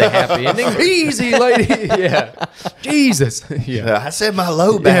 With a happy ending. Easy, lady. Yeah. Jesus. Yeah. I said my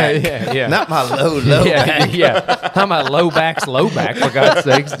low back. Yeah. Not my low Yeah. back. Yeah. How my low back's low back, for God's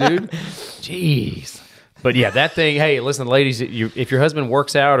sakes, dude. Jeez. But yeah, that thing. Hey, listen, ladies, if your husband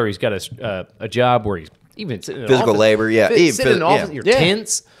works out or he's got a job where he's even sitting in an Physical office, labor, yeah. sitting in an office, Yeah. you're Yeah.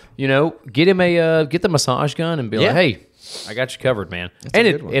 tense. You know, get him get the massage gun and be like, Yeah. hey, I got you covered, man. a And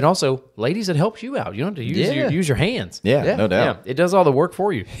good one. it also, ladies, it helps you out. You don't have to use your hands. Yeah, Yeah. no doubt. Yeah, it does all the work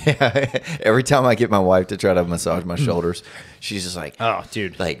for you. Every time I get my wife to try to massage my shoulders, she's just like, Oh,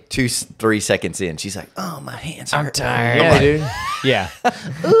 dude. like 3 seconds in, she's like, "Oh, my hands hurt." Yeah, dude. Yeah.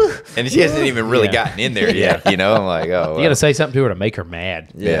 And she hasn't even really Yeah. gotten in there yet. You know, I'm like, "Oh, You got to say something to her to make her mad.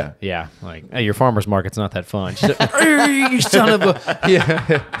 yeah." Yeah, like, hey, your farmer's market's not that fun. She's like, hey, you son of a...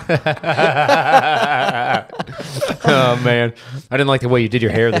 Yeah. Oh, man. I didn't like the way you did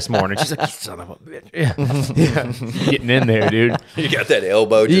your hair this morning. She's like, you son of a bitch. Yeah. Yeah. Getting in there, dude. You got that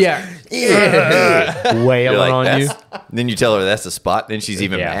elbow. Just, Yeah. You're Wailing like, on you. Then you tell her that's the spot. Then she's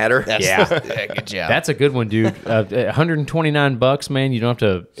even Yeah. madder. Yeah. Good job. That's a good one, dude. $129, man. You don't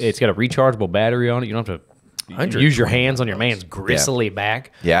have to... It's got a rechargeable battery on it. You don't have to use your hands on your man's gristly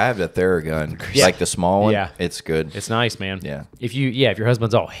back. Yeah, I have the Theragun, Yeah. like the small one. Yeah. It's good. It's nice, man. Yeah. If your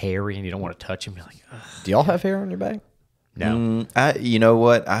husband's all hairy and you don't want to touch him, you're like, ugh, Do y'all have hair on your back? no. You know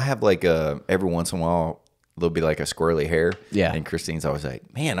what? I have like every once in a while there'll be like a squirrely hair. Yeah. And Christine's always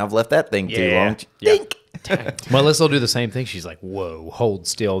like, "Man, I've left that thing too Yeah. long." Yeah. Dink. Melissa will do the same thing. She's like, whoa, hold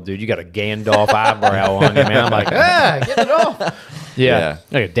still, dude. You got a Gandalf eyebrow on you, man. I'm like, get it off. Yeah. Yeah.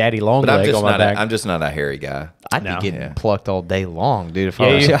 Like a daddy long But I'm leg just on my not. back. I'm just not a hairy guy. I'd No. be getting Yeah. plucked all day long, dude. If Yeah,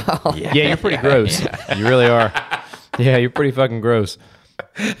 I was you- y'all. yeah, you're pretty gross. You really are. Yeah, you're pretty fucking gross.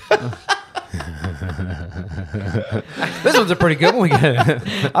 This one's a pretty good one. We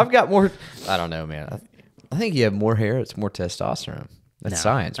got I've got more. I don't know, man. I think you have more hair. It's more testosterone. That's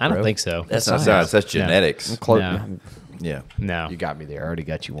science, bro. I don't think so. That's not science. That's genetics. No. Yeah. No. You got me there. I already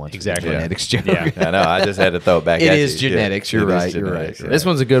got you once. with Exactly. the genetics joke. Yeah. I know. I just had to throw it back. It at is you. genetics. Yeah. You're It is right. You're genetics. right. This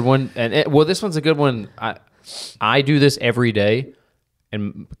one's a good one. And this one's a good one. I do this every day,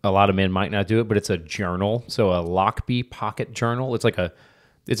 and a lot of men might not do it, but it's a journal. So a Lockbee pocket journal. It's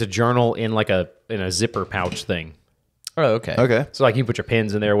a journal in in a zipper pouch thing. Oh, okay. Okay. So like you can put your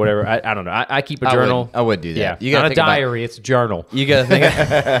pens in there or whatever. I don't know. I keep a journal. I would do that. Yeah. You gotta Not a think about- diary, it's a journal. You got to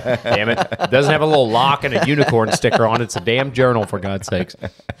think. Damn it. It doesn't have a little lock and a unicorn sticker on it. It's a damn journal, for God's sakes.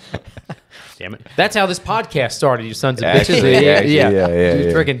 Damn it. That's how this podcast started, you sons of bitches. Actually, yeah.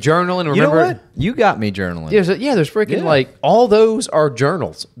 You're freaking journaling. And You know remember, what? You got me journaling. There's freaking like all those are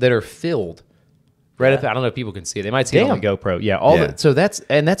journals that are filled. Right up, I don't know if people can see it. They might see it on the GoPro. Yeah, so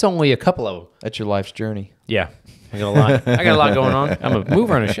that's only a couple of them. That's your life's journey. Yeah. I got a lot. I got a lot going on. I'm a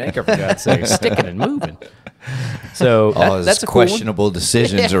mover and a shaker, for God's sake. Sticking and moving. So All his that's a cool one. questionable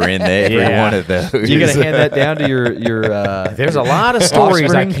decisions are in there. Every Yeah. one of those. You got to hand that down to your There's a lot of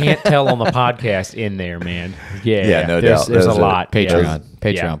stories I offspring. can't tell on the podcast in there, man. Yeah, Yeah, no there's, doubt. There's a Those are lot. Patreon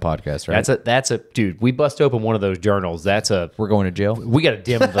Yeah. podcast, right? That's a dude. We bust open one of those journals. We're going to jail. We got to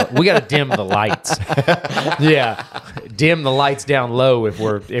dim the lights. Yeah, dim the lights down low if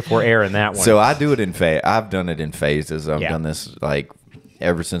we're airing that one. So I do it in I've done it in phases. I've Yeah. done this like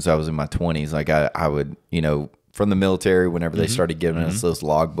ever since I was in my 20s. Like I would, from the military, whenever they started giving us those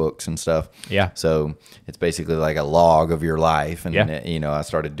log books and stuff. Yeah. So it's basically like a log of your life. And, Yeah. I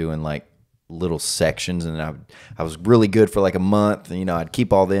started doing like little sections, and I was really good for like a month. I'd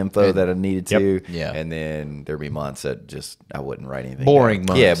keep all the info that I needed to. Yeah. And then there'd be months that just I wouldn't write anything. Boring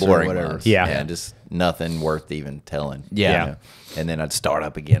down. months Yeah, or boring whatever. months. Yeah. Just nothing worth even telling. Yeah. And then I'd start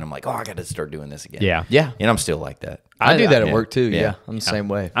up again. I'm like, I got to start doing this again. Yeah. Yeah. And I'm still like that. I do that at yeah. work too. Yeah. Yeah. I'm the same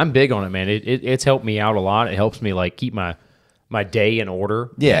way. I'm big on it, man. It's helped me out a lot. It helps me like keep my day in order.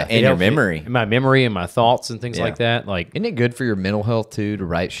 Yeah, It and your helps me- memory. my memory and my thoughts and things Yeah. like that. Like Isn't it good for your mental health too to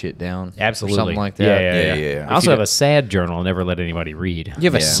write shit down? absolutely Or something like that. Yeah. I also have a sad journal. I'll never let anybody read. You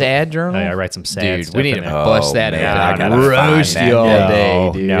have a Yeah. sad journal? I write some sad Dude, stuff we need in to there. bust that man, out. I gotta roast find you all that.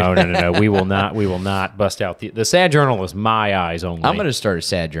 day, dude. No. We will not. We will not bust out the sad journal is my eyes only. I'm gonna start a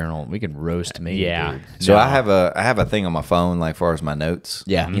sad journal. We can roast me. Yeah. dude. So I have a thing on my phone, like far as my notes.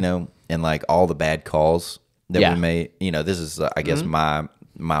 Yeah. And like all the bad calls that Yeah. we made. This is I guess my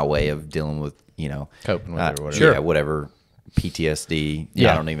way of dealing with Coping with it or whatever. Sure. Yeah, whatever PTSD.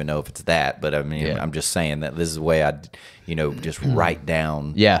 Yeah. I don't even know if it's that, but I mean, I'm just saying that this is the way I, just write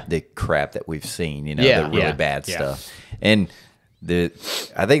down the crap that we've seen, the really bad stuff. And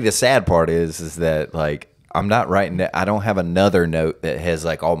I think the sad part is that like I'm not writing that. I don't have another note that has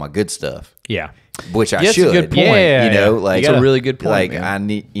like all my good stuff. Yeah. Which I That's should. a good point. Like it's a really good point. Like man. I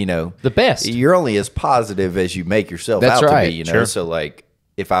need, the best. You're only as positive as you make yourself That's out right. to be, Sure. So like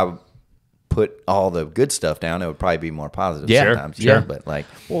if I put all the good stuff down, it would probably be more positive sometimes. Sure. But like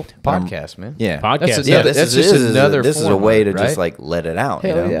podcast, man. yeah. Podcast. That's just another This is a format, way to right? just like let it out.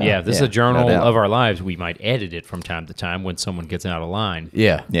 Hell yeah. Yeah, this is a no journal doubt. of our lives. We might edit it from time to time when someone gets out of line.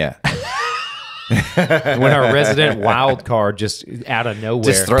 Yeah. Yeah. When our resident wild card just out of nowhere.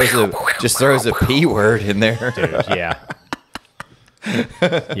 just throws a P word in there. Dude, yeah.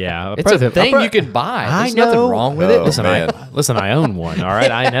 Yeah. It's a thing you can buy. I There's know. nothing wrong with it. Oh, Listen, man. I own one. All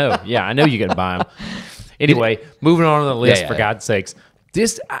right, I know. Yeah, I know you can buy them. Anyway, moving on to the list. Yeah, For yeah. God's sakes,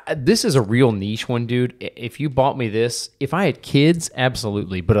 this is a real niche one, dude. If you bought me this, if I had kids,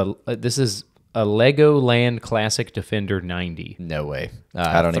 absolutely. But this is a Legoland Classic Defender 90. No way.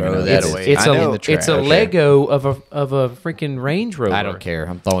 I don't even Throw know that this. away. It's I a know. it's a Okay. Lego of a freaking Range Rover. I don't care.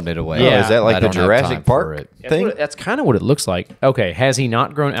 I'm throwing it away. Yeah. Is that like I the don't have Jurassic time for Park it. thing? That's kind of what it looks like. Okay, has he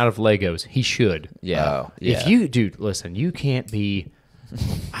not grown out of Legos? He should. Yeah. Oh. Yeah. If you, dude, listen, you can't be.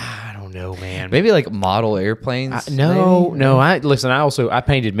 I don't know, man. Maybe like model airplanes. No, maybe? no. I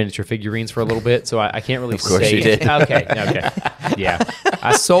painted miniature figurines for a little bit, so I can't really course say. you did. Okay, yeah.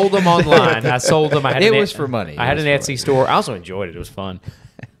 I sold them online. I sold them. I had It an was for money. I had It an was for Etsy store. I also enjoyed it. It was fun.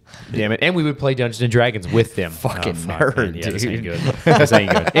 Damn it! And we would play Dungeons and Dragons with them. Fucking fuck, man. nerd, Yeah, this ain't dude. good. This ain't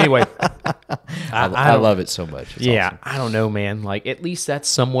good. Anyway, I love it so much. It's yeah, awesome. I don't know, man. Like at least that's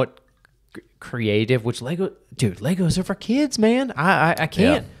somewhat creative. Which Legos are for kids, man. I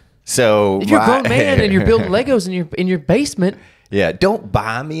can't. So If you're a grown man and you're building Legos in your basement, yeah, don't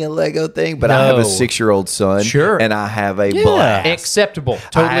buy me a Lego thing, but I have No. a 6-year-old son. Sure. And I have a blast. acceptable, I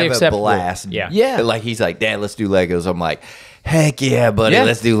totally have acceptable. a blast. Yeah, Yeah. Like he's like, Dad, let's do Legos. I'm like, heck yeah, buddy, Yeah,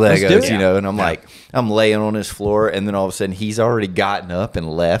 let's do let's do Legos, it. And I'm like, I'm laying on his floor, and then all of a sudden he's already gotten up and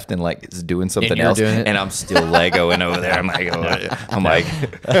left and like is doing something you're else, doing it? and I'm still Legoing over there. I'm like,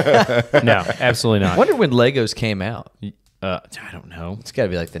 No, absolutely I not. wonder when Legos came out. I don't know. It's got to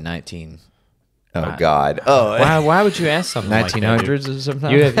be like the 1900s oh God, oh, Why would you ask something like that, dude? or something.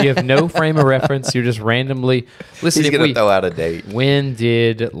 You have no frame of reference. You're just randomly listen. he's if gonna we- throw out a date. When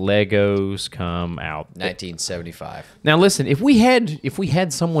did Legos come out? 1975. Now listen, if we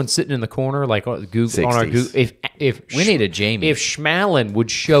had someone sitting in the corner like on Google on our 60s. Google, if We need a Jamie. if Schmallen would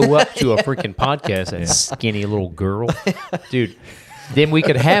show up to a freaking podcast, that skinny little girl, dude, then we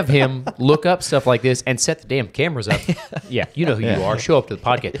could have him look up stuff like this and set the damn cameras up. Yeah, you know who you are. Show up to the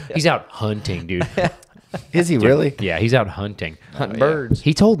podcast. He's out hunting, dude. Is he really? Yeah, he's out hunting. Hunting birds.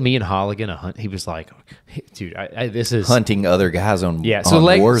 He told me and Holligan a hunt. He was like, dude, this is Hunting other guys on on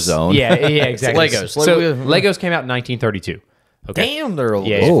Legos, Warzone. Yeah, exactly. Legos. So Legos came out in 1932. Okay. Damn, they're old.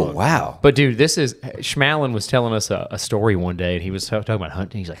 Yeah, as Oh fuck. wow. But dude, this is Schmallen was telling us a story one day, and he was talking about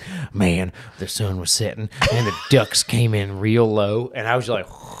hunting. He's like, "Man, the sun was setting, and the ducks came in real low," and I was like,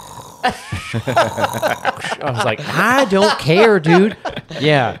 I was like, I don't care, dude.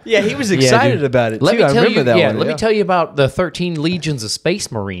 Yeah, Yeah, he was Yeah, excited dude. about it. Let too. me I tell remember you, that yeah, one. let me tell you about the 13 legions of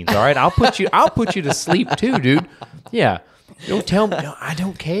Space Marines. All right, I'll put you to sleep too, dude. Yeah. Don't tell me. No, I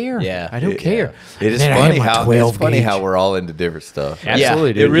don't care. Yeah. I don't care. It is Man, I funny have my how 12 it's funny gauge. how we're all into different stuff. Absolutely,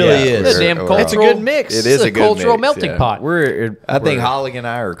 it dude. really Yeah. is. It's a damn We're- cultural, It's a good mix. It is It's a a good cultural mix, melting yeah. pot. I think Holligan and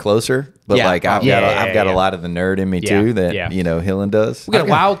I are closer, but Yeah. like I've Yeah, got yeah. a lot of the nerd in me Yeah, too that yeah. Hillen does. We got a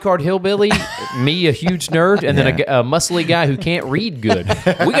wild card hillbilly, me a huge nerd, and then a muscly guy who can't read good.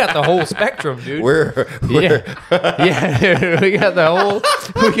 We got the whole spectrum, dude. We're yeah, we got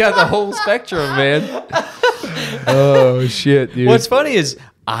the whole spectrum, man. Oh shit, dude. What's funny is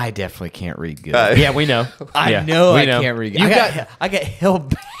I definitely can't read good. Yeah, we know. I Yeah, know we I can't read good. You I got held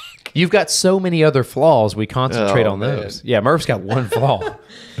back. You've got so many other flaws. We concentrate Oh, on man. those. Yeah, Murph's got one flaw.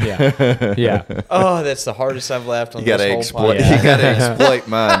 Yeah, yeah, Oh, that's the hardest I've laughed on you gotta this whole exploit podcast. you gotta exploit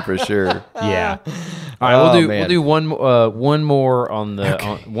mine for sure. yeah. All right, we'll man. do one more on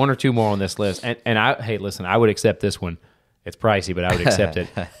the one or two more on this list. And hey, listen, I would accept this one. It's pricey, but I would accept it.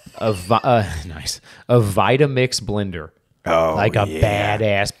 Nice. A Vitamix blender. Oh, Like a yeah.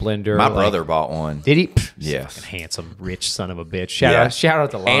 badass blender. My like- brother bought one. Did he? Pff, Yes. fucking handsome, rich son of a bitch. Yeah. Shout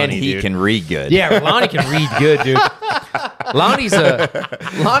out to Lonnie, And he dude. can read good. Yeah, Lonnie can read good, dude. Lonnie's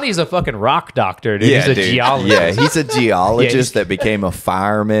a fucking rock doctor, dude. He's a dude. geologist. Yeah, he's a geologist that became a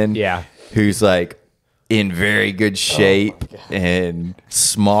fireman. Yeah. Who's like in very good shape and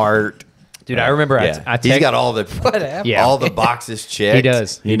smart. Dude, I remember he's got all the all the boxes checked. He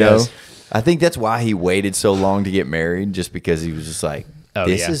does. He you does. know? I think that's why he waited so long to get married, just because he was just like,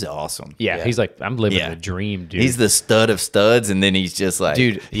 this is awesome. Yeah, he's like, I'm living a dream, dude. He's the stud of studs, and then he's just like,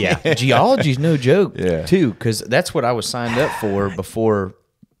 dude, geology's no joke, too, because that's what I was signed up for before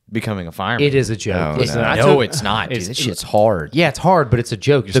becoming a fireman. It is a joke. No, it's not, dude. This shit's hard. Yeah, it's hard, but it's a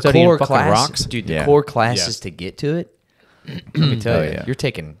joke. You're The studying core fucking class, rocks. dude. The core classes to get to it. Let me tell you, you're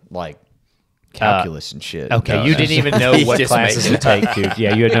taking like calculus and shit. Okay, you didn't even know what classes to take, dude.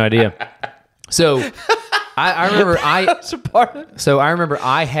 Yeah, you had no idea. So I remember I remember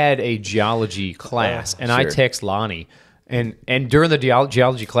I had a geology class, and I text Lonnie, and during the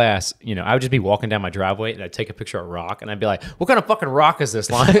geology class, you know, I would just be walking down my driveway, and I'd take a picture of a rock, and I'd be like, "What kind of fucking rock is this,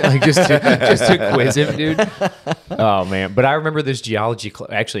 Lonnie?" Like just to quiz him, dude. Oh man! But I remember this geology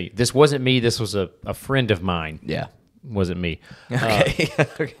class. Actually, this wasn't me. This was a friend of mine. Yeah. Wasn't me.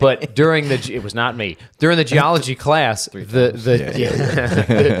 Okay. But it was not me. During the geology class, not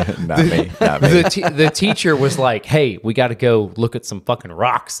me. the teacher was like, "Hey, we got to go look at some fucking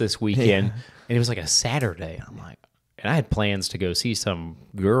rocks this weekend," and it was like a Saturday. I'm like, and I had plans to go see some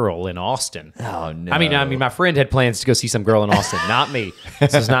girl in Austin. Oh no! I mean, my friend had plans to go see some girl in Austin. Not me.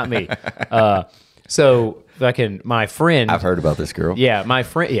 This is not me. So fucking my friend. I've heard about this girl. Yeah, my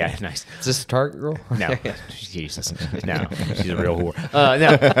friend. Yeah, nice. Is this a Target girl? No, Jesus, no, she's a real whore.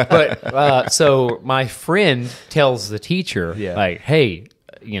 No, but so my friend tells the teacher, like, "Hey,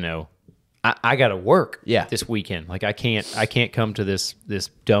 you know, I got to work this weekend. Like, I can't come to this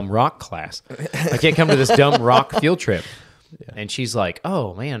dumb rock class. I can't come to this dumb rock field trip." And she's like,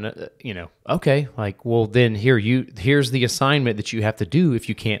 "Oh man, you know, okay. Like, well then here's the assignment that you have to do if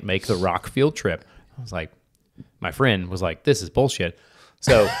you can't make the rock field trip." I was like, my friend was like, "This is bullshit."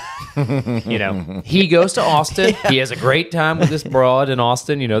 So, you know, he goes to Austin. He has a great time with this broad in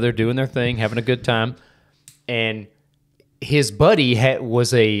Austin. You know, they're doing their thing, having a good time. And his buddy had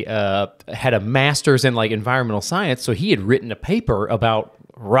a master's in like environmental science, so he had written a paper about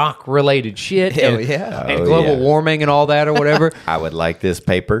rock related shit and global warming and all that or whatever. I would like this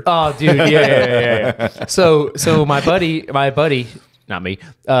paper. Oh, dude, yeah. So my buddy, not me,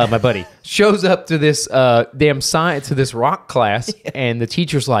 my buddy shows up to this damn science, to this rock class, and the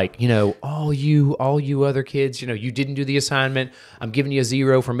teacher's like, you know, all you other kids, you know, you didn't do the assignment. I'm giving you a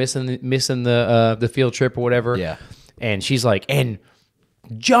 0 for missing the field trip or whatever. Yeah. And she's like, and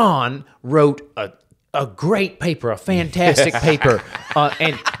John wrote a great paper, a fantastic paper.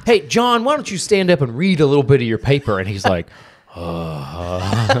 And hey, John, why don't you stand up and read a little bit of your paper? And he's like,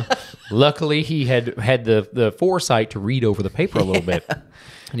 luckily he had the foresight to read over the paper a little bit.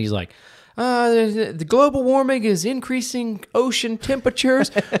 And he's like, the global warming is increasing ocean temperatures.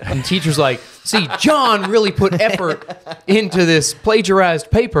 And the teacher's like, see, John really put effort into this plagiarized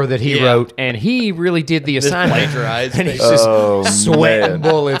paper that he wrote, and he really did the assignment. Plagiarized and he's just sweating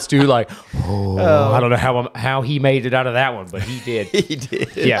bullets, dude. Like, I don't know how he made it out of that one, but he did. He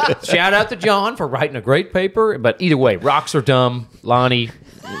did. Yeah. Shout out to John for writing a great paper. But either way, rocks are dumb. Lonnie,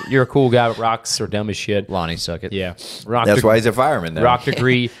 you're a cool guy, but rocks are dumb as shit. Lonnie, suck it. Yeah. That's why he's a fireman, though. Rock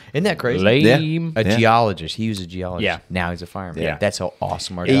degree. Isn't that crazy? Lame. A geologist. He was a geologist. Yeah. Now he's a fireman. Yeah. That's how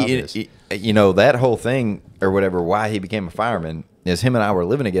awesome our job is. You know, that whole thing or whatever, why he became a fireman is him and I were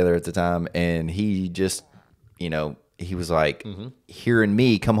living together at the time, and he just, you know, he was like hearing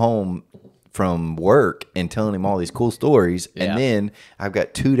me come home from work and telling him all these cool stories, and then I've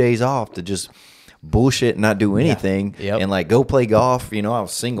got 2 days off to just bullshit and not do anything and like go play golf. You know, I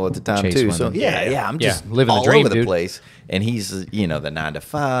was single at the time too, women. so I'm just living all the dream, over dude. the place. And he's, you know, the 9 to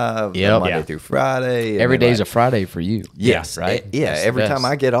 5, Yep. Monday through Friday. Every day's a Friday for you. yes, right? Yeah, every time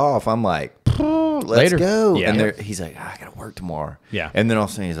I get off, I'm like, let's Later. go. Yeah. And he's like, I gotta work tomorrow. Yeah. And then all of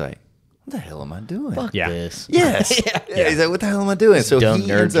a sudden he's like, what the hell am I doing? Fuck Yeah. this. Yes. He's like, what the hell am I doing? So dumb he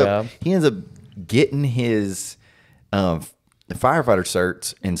nerd job. ends up getting his the firefighter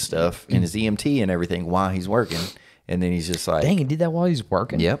certs and stuff and his EMT and everything while he's working. And then he's just like, Dang, he did that while he's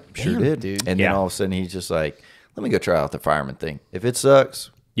working? yep, sure Damn, did. dude. And then all of a sudden he's just like, let me go try out the fireman thing. If it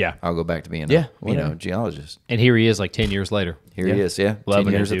sucks, Yeah. I'll go back to being whatever. geologist. And here he is like 10 years later. Here he is, Loving 10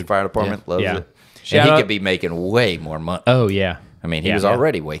 it, years at the dude. fire department, loves Yeah. it. Shout And he out- could be making way more money. Oh, yeah. I mean, he Yeah, was yeah.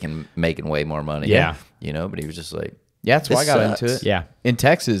 already making way more money. Yeah. You know, but he was just like, Yeah, that's why I This got sucks. into it. Yeah. In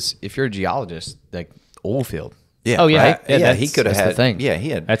Texas, if you're a geologist, like oil field. yeah, Oh, yeah. right? Yeah, yeah, he that's- could have that's the had thing. Yeah, he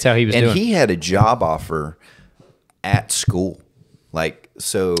had. That's how he was and doing. he had a job offer at school, like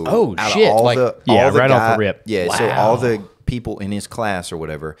so. Oh, out of shit, All like- the, Yeah, all the right off the rip. Yeah, so Wow. all the people in his class or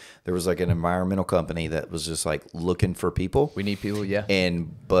whatever, there was like an environmental company that was just like looking for people. We need people, yeah.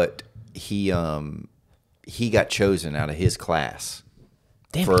 But he got chosen out of his class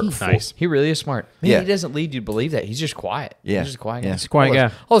Damn, Nice. he really is smart. Man, Yeah. he doesn't lead you to believe that. He's just quiet. Yeah. He's just a quiet guy. Yeah. He's a quiet all guy.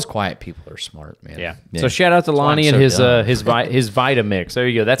 All those quiet people are smart, man. Yeah. Yeah. So shout out to Lonnie I'm and so his Vitamix. There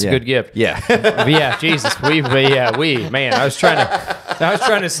you go. That's a good gift. Yeah. Yeah, Jesus, man, I was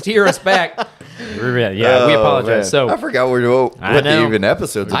trying to steer us back. Yeah, we apologize. Man. So I forgot what know. the even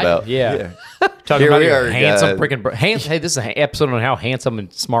episode's about. yeah. Talking Here about we your are, handsome guys. freaking. Hey, this is an episode on how handsome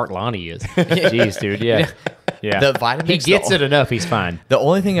and smart Lonnie is. Jeez, dude. Yeah. The Vitamix, He gets it enough. He's fine. The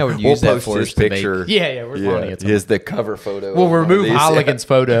only thing I would We'll use that post for his is to picture. make. Yeah. Where's Lonnie? It's Here's the cover photo. We'll of one of remove these. Holligan's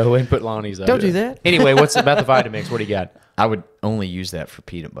photo and put Lonnie's up. Don't do that. Anyway, what's about the Vitamix? What do you got? I would only use that for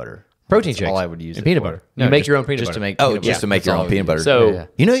peanut butter. Protein That's shakes. all I would use And it peanut for. butter. You make your own peanut just butter. to make. Oh, peanut just butter. to make That's your all own I would peanut butter. use. So Yeah.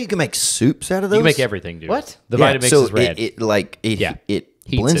 You know you can make soups out of those? you can make everything, dude. What? The Yeah, Vitamix so is rad. it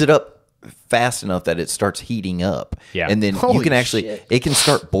Heats blends it. it up fast enough that it starts heating up. Yeah. And then you Holy can actually shit. it can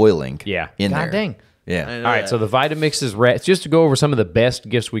start boiling. Yeah. In God there. dang. Yeah. All right, so the Vitamix is rad. Just to go over some of the best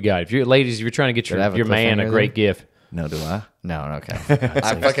gifts we got. If you're ladies, if you're trying to get I have a your man a cliffhanger great gift, No, do I? No, okay.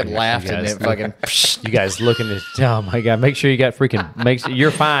 I fucking laughed and guys. it fucking. you guys looking at. Oh my god! Make sure you got freaking. Make sure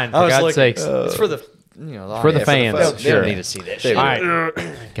you're fine. For God's sakes. It's for the For the fans, They don't sure. need to see that shit. All right.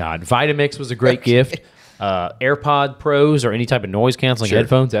 God, Vitamix was a great gift. AirPod Pros or any type of noise canceling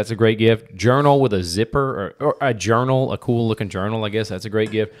headphones, that's a great gift. Journal with a zipper or a journal, a cool looking journal, I guess that's a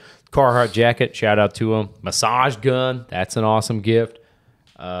great gift. Carhartt jacket, shout out to them. Massage gun, that's an awesome gift.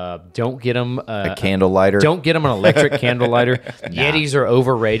 Don't get them A candle lighter. Don't get them an electric candle lighter. Yetis are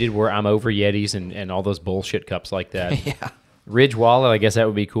overrated. Where I'm over Yetis and all those bullshit cups like that. Yeah. Ridge wallet, I guess that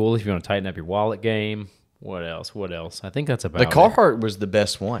would be cool if you want to tighten up your wallet game. What else? I think that's about The it. Carhartt was the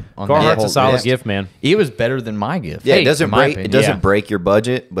best one. On that Carhartt's whole a solid list. gift, man. It was better than my gift. Yeah, Hey, it doesn't in my break. It opinion. doesn't Yeah. break your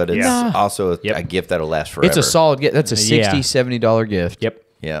budget, but it's Yeah. also Yep. a gift that'll last forever. It's a solid gift. That's a $60, Yeah. $70 gift. Yep.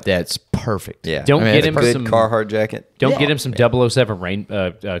 Yeah. That's perfect. Yeah. Don't get it's a him good some- Carhartt jacket. Don't get him some 007 rain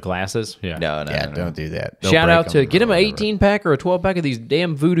glasses. Yeah. No. Yeah, don't do that. They'll Shout break out to them get him or an whatever. 18 pack or a 12 pack of these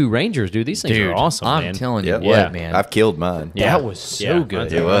damn Voodoo Rangers, dude. These things Dude, are awesome, I'm man. telling you Yep. what, man. I've killed mine. Yeah. That was so Yeah,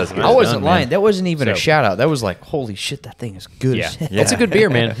 good. It was good. I wasn't done, lying. man. That wasn't even a So- shout out. That was like, holy shit, that thing is good Yeah. as shit. It's a good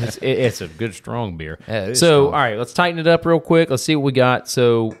beer, man. It's a good, strong beer. Yeah, it is so, strong. all right, let's tighten it up real quick. Let's see what we got.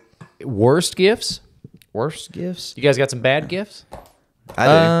 So, worst gifts? Worst gifts? You guys got some bad gifts?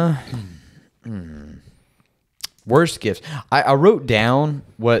 I do. Worst gifts. I wrote down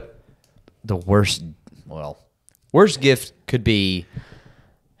what the worst gift could be.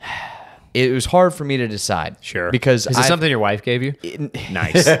 It was hard for me to decide. Because Is it something your wife gave you?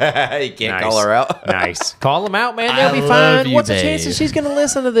 Nice. you can't Nice. call her out. Nice. Call them out, man. They'll I be love fine. you, What's the babe. chances she's going to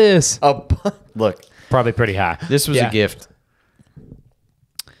listen to this? Look, Probably pretty high. this was Yeah. a gift.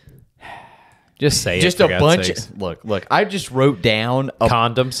 Just say Just it. a for God's bunch. sakes. Look. I just wrote down a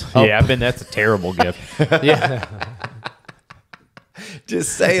Condoms. Yeah, I mean, that's a terrible gift. Yeah.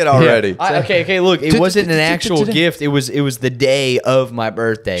 Just say it already. okay. Look, it wasn't an actual gift. It was the day of my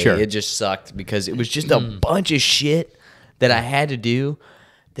birthday. Sure. It just sucked because it was just a bunch of shit that I had to do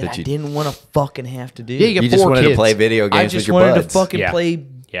that I didn't want to fucking have to do. Yeah, you got You just four wanted kids. to play video games I with just your wanted buds. to fucking Yeah. play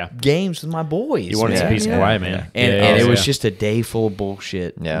Yeah. games with my boys. You wanted some man. peace and quiet, man. And, Yeah, and it yeah. was just a day full of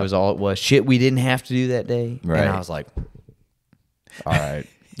bullshit. Yeah. It was all it was. Shit we didn't have to do that day. Right. And I was like, all right,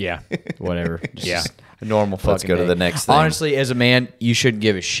 Yeah. whatever. Yeah. A normal fucking Let's go to day. the next thing. Honestly, as a man, you shouldn't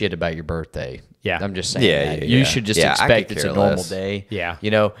give a shit about your birthday. Yeah. I'm just saying Yeah, that. yeah, You yeah. should just Yeah, I expect could it's a care normal less. day. Yeah.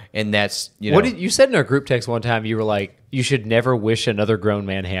 You know, and that's, you know. What did you said in our group text one time? You were like, "You should never wish another grown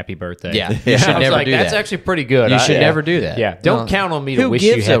man happy birthday." Yeah. You I should was never like, do That's that. actually pretty good. You should Yeah. never do that. Yeah, don't No. count on me to Who wish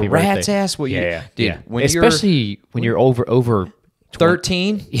gives you happy a rat's birthday. ass what you- yeah, dude, yeah. when you're- especially when you're over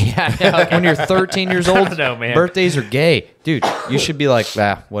 13? Yeah, okay. When you're 13 years I old, don't know, man. birthdays are gay. Dude, you should be like,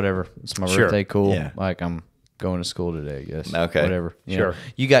 whatever. It's my Sure. birthday, cool. Yeah. Like, I'm going to school today, I guess. Okay. Whatever. You Sure. know,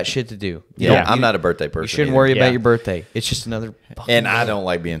 you got shit to do. Yeah, Yeah. I'm not a birthday person. You shouldn't either. worry Yeah. about your birthday. It's just another fucking And I day. don't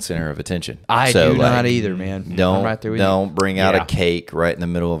like being center of attention. I So, do like, not either, man. I'm Don't right there with you. don't bring out Yeah. a cake right in the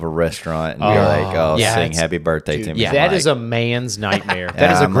middle of a restaurant and be like, "Oh, yeah, sing it's- happy birthday to me." yeah. That I'm is like, a man's nightmare. and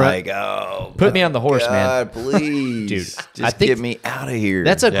That is a I'm grown. like, "Oh, Put me on the horse, man. God, please, Dude, just I think get me out of here."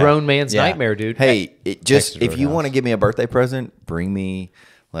 That's a grown man's Yeah. nightmare, dude. Hey, it just Texas if you Roadhouse. want to give me a birthday present, bring me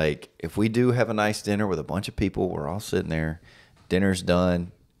like if we do have a nice dinner with a bunch of people, we're all sitting there, dinner's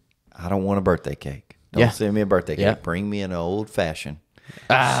done. I don't want a birthday cake. Don't Yeah. send me a birthday cake. Yeah. Bring me an old fashioned. Sit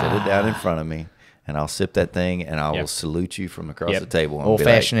it down in front of me, and I'll sip that thing, and I Yep. will salute you from across Yep. the table. And Old be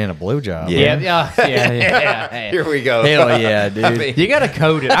fashioned and a blowjob. Yeah. Yeah. Here we go. Hell yeah, dude. You gotta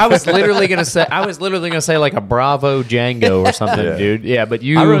code it. I was literally gonna say like a Bravo Django or something, dude. Yeah, but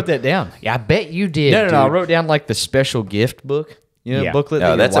you. I wrote that down. Yeah, I bet you did. No. I dude. wrote down like the special gift book. booklet.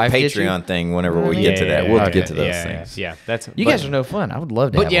 No, that that's a your wife gets you? Patreon thing. Whenever we get to that, we'll get to those things. Yeah, that's You guys are no fun. I would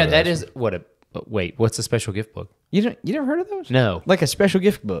love to. But have yeah, one of that those. is what a. Wait, what's a special gift book? You never heard of those? No. Like a special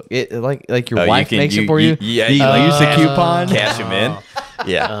gift book. It like your Oh, wife makes it for you. Yeah, you use the coupon. cash them in.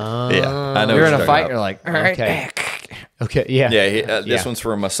 Yeah, I know. You're what in a fight. talking You're like, all right. Okay. Okay. Yeah. about. This one's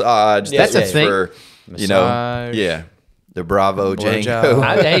for a massage. That's This a thing. for Massage. the Bravo Blowjob.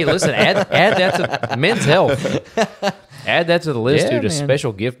 Django. Hey, listen. Add that to men's health. Add that to the list, Yeah, dude. A man.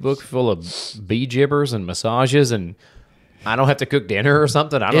 special gift book full of bee gibbers and massages, and I don't have to cook dinner or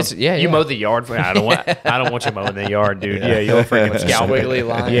something. I don't. You mow the yard for. I don't want you mowing the yard, dude. Yeah, you'll freaking scalp it. Squiggly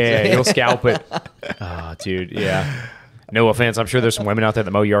lines. Yeah, you'll scalp it. Oh, dude. Yeah. No offense. I'm sure there's some women out there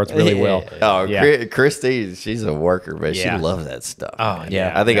that mow yards really well. Oh, Yeah. Christy, she's a worker, but Yeah. she loves that stuff. Oh, man.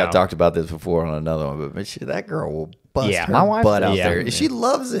 yeah. I think No. I've talked about this before on another one, but that girl will bust Yeah. her My wife butt does. out Yeah. there. She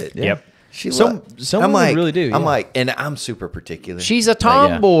loves it. Yep. Some women really do, I'm yeah. like, and I'm super particular. She's a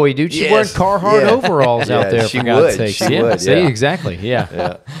tomboy, dude. She's wearing Yes. Carhartt Yeah. overalls out Yeah, there. she For God's would. sakes. She Yeah. would, See, yeah. exactly.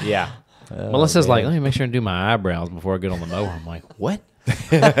 Yeah. Yeah. Melissa's like, let me make sure and do my eyebrows before I get on the mower. I'm like, what?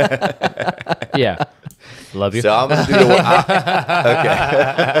 Yeah. Love you. So I'm gonna do the one.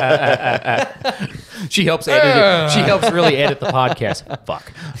 Okay. She helps edit it. She helps really edit the podcast.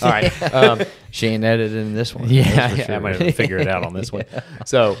 Fuck. All right. She ain't edited in this one. Yeah, I might have to figure it out on this one.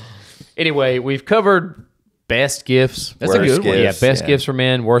 So, anyway, we've covered best gifts. That's a Worst good one. gifts, Yeah, best gifts for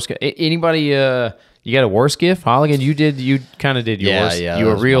men. Worst. Anybody? You got a worst gift, Holligan? You kind of did yours. Yeah, You that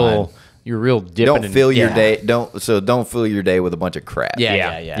were was real. mine. You were real dipping. Don't in- fill your Yeah. day. Don't fill your day with a bunch of crap.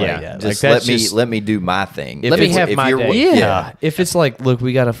 Yeah. Just Like, let that's me just- let me do my thing. Let me it's- have my you're- day. Yeah. If it's like, look,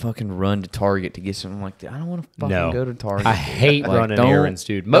 we got to fucking run to Target to get something like that. I don't want to fucking No, go to Target. I hate Like, running don't- errands,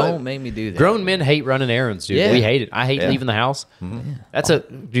 dude. Don't make me do that. Grown men hate running errands, dude. Yeah. We hate it. I hate Yeah. leaving the house. That's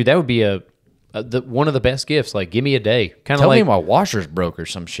that would be one of the best gifts. Like, give me a day. Kind of Tell like me my washer's broke or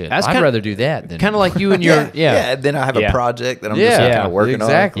some shit. That's I'd kinda- rather do that than kind of like you and your yeah. Then I have Yeah. a project that I'm Yeah, just kind yeah, of working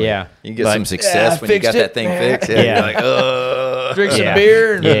exactly. on. Yeah. You get Like, some success yeah, when you fixed got it. that thing fixed. Yeah. You're like, drink some Yeah.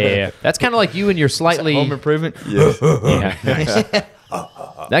 beer. And Yeah. That's kind of like you and your slightly Home improvement. Yeah, nice.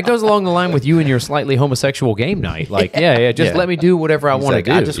 That goes along the line with you and your slightly homosexual game night. Like, just Yeah. let me do whatever I want to like,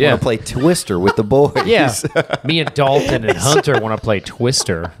 do. I just want to play Twister with the boys. Yeah, me and Dalton and Hunter want to play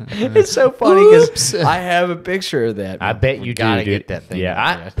Twister. It's so funny because I have a picture of that. I bet We you gotta do, dude. get that thing.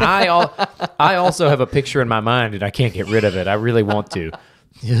 Yeah, I also have a picture in my mind, and I can't get rid of it. I really want to.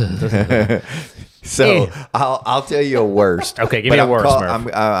 So I'll tell you a worst. Okay, give But me a I'm worst, call-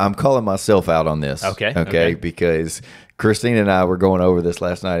 Murph. I'm calling myself out on this. Okay. Because Christine and I were going over this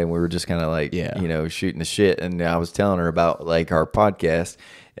last night, and we were just kind of like, Yeah. shooting the shit. And I was telling her about like our podcast,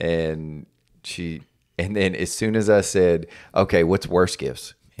 and then as soon as I said, "Okay, what's worst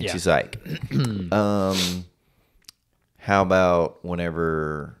gifts?" and Yeah. she's like, "How about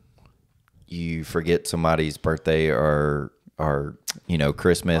whenever you forget somebody's birthday or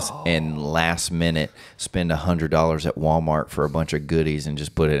Christmas and last minute spend $100 at Walmart for a bunch of goodies and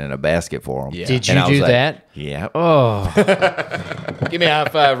just put it in a basket for them." Yeah. Did And you I was do like, that? Yeah. Oh, Give me a high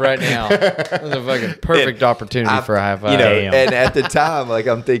five right now. That's a fucking perfect opportunity for a high five. Damn. And at the time, like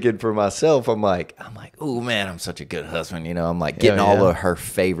I'm thinking for myself, I'm like, oh man, I'm such a good husband. I'm like getting Yeah, all yeah. of her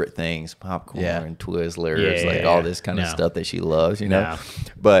favorite things, popcorn Yeah. and Twizzlers, Yeah, like yeah, all yeah. this kind of No. stuff that she loves, No.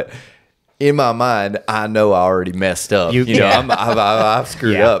 But in my mind, I know I already messed up. Yeah. I've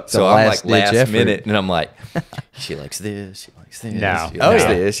screwed Yeah. up. So The I'm last like ditch last effort. minute, and I'm like, she likes this, she likes this, No. she Oh, likes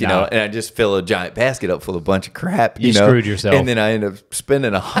yeah. this, No. and I just fill a giant basket up full of a bunch of crap. You screwed yourself. And then I end up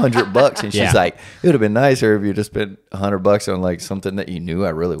spending $100, and she's Yeah. like, it would have been nicer if you just spent $100 on like something that you knew I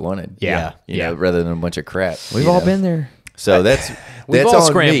really wanted. Yeah. You know, rather than a bunch of crap. We've you all know? been there. So that's We've that's all on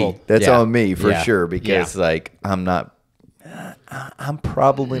scrambled. me. That's Yeah. on me for Yeah. sure because like I'm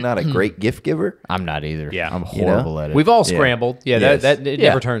probably not a great gift giver. I'm not either. Yeah. I'm You horrible at it. we've all scrambled. Yeah, Yes. that it Yeah.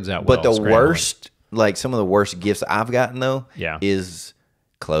 never turns out well. But the scrambling. worst, like some of the worst gifts I've gotten though, Yeah. is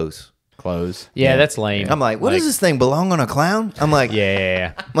clothes. clothes. Yeah, that's lame. I'm like, what does this thing belong on a clown? I'm like,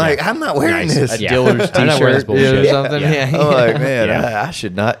 Yeah. I'm like, I'm not wearing Nice. this. A Yeah. Dillard's I'm not wearing this t-shirt bullshit. or something. Yeah. Yeah. I'm like, man, Yeah. I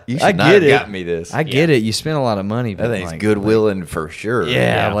should not. You should I not get have it. got me this. I get it. You spent a lot of money. That But thing's like, goodwilling for sure.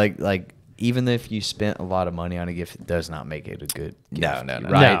 Yeah, Yeah. like even if you spent a lot of money on a gift, it does not make it a good gift. No.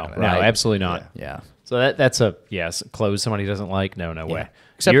 Right? No, absolutely not. Yeah. So that's a clothes somebody doesn't like. No way.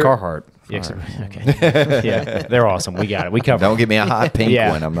 Except You're- Carhartt. Yeah, okay. Yeah, they're awesome. We got it. We covered. Don't give me a hot pink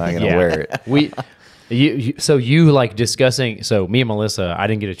Yeah. one. I'm not gonna Yeah. wear it. So you like discussing? So me and Melissa, I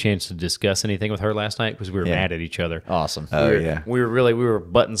didn't get a chance to discuss anything with her last night because we were Yeah. mad at each other. Awesome. Oh yeah. We were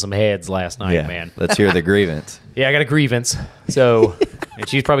butting some heads last night, Yeah. man. Let's hear the grievance. Yeah, I got a grievance. So And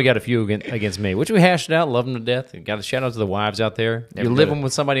she's probably got a few against me, which we hashed it out, love them to death. Got a shout out to the wives out there. You're living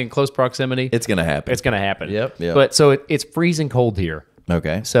with somebody in close proximity. It's going to happen. It's going to happen. Yep. But so it's freezing cold here.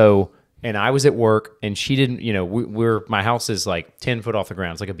 Okay. So, and I was at work, and she didn't, my house is like 10 foot off the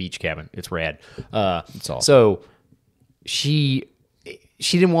ground. It's like a beach cabin. It's rad. It's awesome. So she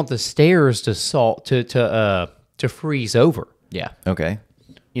didn't want the stairs to freeze over. Yeah. Okay.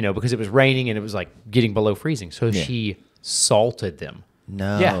 Because it was raining and it was like getting below freezing. So she salted them.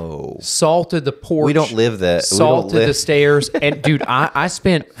 No. Salted the porch. We don't live that. Salted the stairs. And dude, I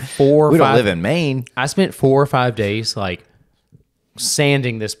spent 4 or 5. We don't live in Maine. I spent 4 or 5 days like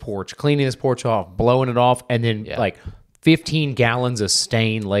sanding this porch, cleaning this porch off, blowing it off, and then like 15 gallons of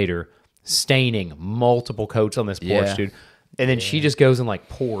stain later, staining multiple coats on this porch, dude. And then she just goes and like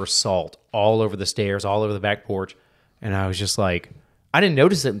pours salt all over the stairs, all over the back porch. And I was just like, I didn't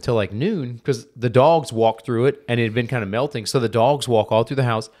notice it until like noon because the dogs walked through it and it had been kind of melting. So the dogs walk all through the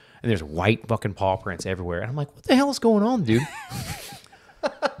house and there's white fucking paw prints everywhere. And I'm like, what the hell is going on, dude?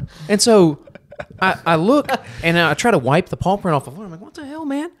 And so I look and I try to wipe the paw print off the floor. I'm like, what the hell,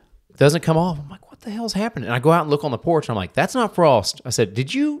 man? It doesn't come off. I'm like, what the hell's happening? And I go out and look on the porch. And I'm like, that's not frost. I said,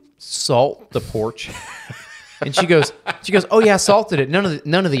 did you salt the porch? And she goes, oh yeah, I salted it.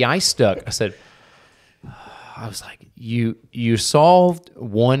 None of the ice stuck. I was like, you solved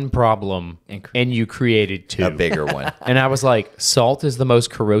one problem and you created 2. A bigger one. And I was like, salt is the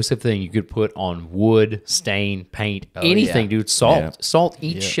most corrosive thing you could put on wood, stain, paint, anything, dude. Salt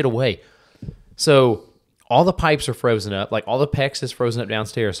eats shit away. So all the pipes are frozen up, like all the PEX is frozen up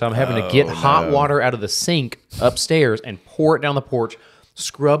downstairs. So I'm having to get hot water out of the sink upstairs and pour it down the porch,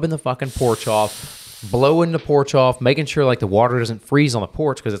 scrubbing the fucking porch off, blowing the porch off, making sure like the water doesn't freeze on the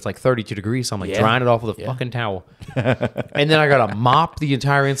porch because it's like 32 degrees. So I'm like drying it off with a fucking towel. And then I got to mop the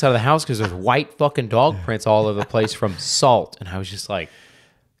entire inside of the house because there's white fucking dog prints all over the place from salt. And I was just like,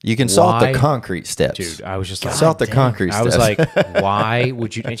 you can salt the concrete steps. dude, I was just like, salt the concrete steps. I was like, why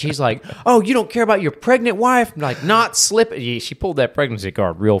would you? And she's like, oh, you don't care about your pregnant wife? I'm like, not slip. Yeah, she pulled that pregnancy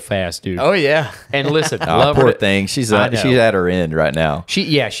card real fast, dude. Oh, yeah. And listen, Oh, love poor her. thing. She's at her end right now. She's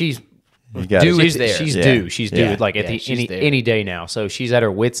You gotta- due. She's there. She's Yeah. due. She's due. Yeah. Like she's there. any day now. So she's at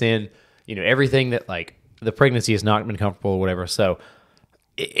her wits end. Everything that like the pregnancy has not been comfortable or whatever. So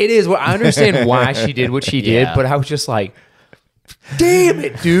it is what I understand why she did what she did, but I was just like, damn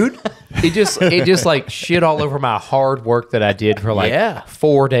it, dude. It just like shit all over my hard work that I did for like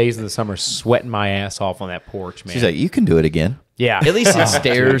 4 days in the summer, sweating my ass off on that porch, man. She's like, you can do it again. yeah. At least it's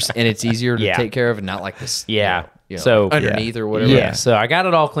stairs and it's easier to Yeah. take care of and not like this. Yeah. So underneath or whatever. Yeah, so I got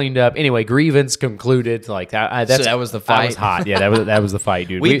it all cleaned up. Anyway, grievance concluded. Like that was the fight? I was hot. Yeah, that was the fight,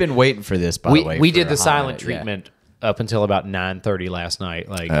 dude. We've been waiting for this, by the way. We for did the a hot silent minute, yeah. treatment up until about 9:30 last night.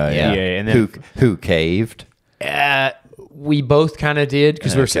 Like, And and then who caved? we both kind of did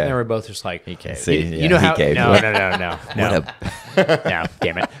because we were sitting there. We are both just like, See, you know he how? caved. No, no,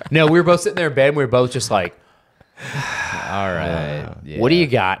 damn it. No, we were both sitting there in bed. And we were both just like, All right. what do you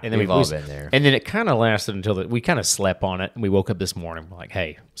got? And then We've all been there. And then it kind of lasted until we kind of slept on it, and we woke up this morning. We're like,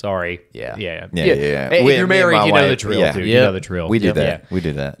 hey, sorry. Yeah. Yeah. We- Hey, if you're me and married, my you know the wife, drill, yeah. dude. You Yep. know the drill. We do Yeah. that. Yeah. We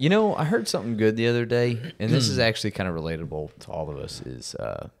do that. You know, I heard something good the other day, and this is actually kind of relatable to all of us. Is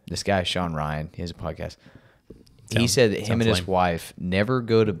this guy Sean Ryan? He has a podcast. He said that him and his lame. wife never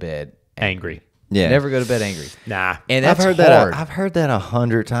go to bed Angry. Yeah. Never go to bed angry. Nah. And I've that's heard hard. that. I've heard that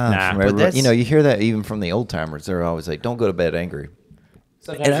 100 times. Nah, from but everyone. that's- You hear that even from the old timers. They're always like, "Don't go to bed angry."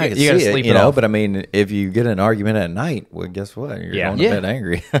 Sometimes And I can you gotta see sleep it, it off. But I mean, if you get in an argument at night, well, guess what? You're going to Yeah. bed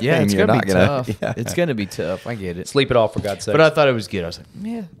angry. Yeah, And it's you're gonna not be tough. Yeah. It's gonna be tough. I get it. Sleep it off, for God's sake. But I thought it was good. I was like,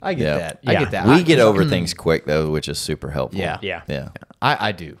 yeah, I get Yeah. that. I Yeah. get that. We get over things quick though, which is super helpful. Yeah. Yeah. Yeah.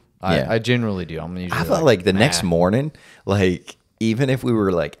 I do. Yeah. I generally do. I'm usually I felt like the next morning, like even if we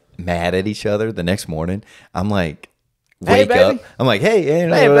were like mad at each other, the next morning, I'm like, Hey, wake baby. up. I'm like, hey, Hey,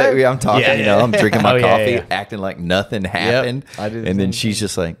 baby. I'm talking, Yeah. I'm drinking my Oh, yeah, coffee, yeah. acting like nothing happened. I do the And then same she's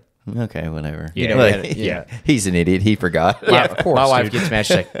just like, okay, whatever. Yeah, Like, yeah. He's an idiot. He forgot. Yeah, of course, My wife dude. gets mad.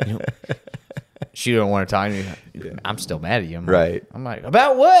 She's like, she don't want to talk to me. I'm still mad at you. Right. I'm like,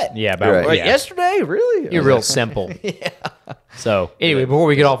 about what? Yeah, about Right. What, yeah. yesterday? Really? I You're was real like, simple. So anyway, before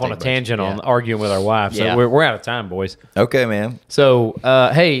we get off on a Think about tangent it. on arguing with our wives, Yeah. so we're out of time, boys. Okay, man. So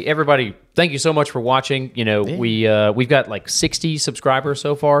hey, everybody, thank you so much for watching. We've got like 60 subscribers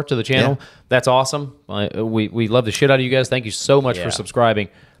so far to the channel. Yeah. That's awesome. We love the shit out of you guys. Thank you so much Yeah. for subscribing.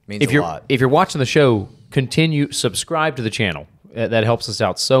 Means if a you're lot. if you're watching the show, continue subscribe to the channel. That helps us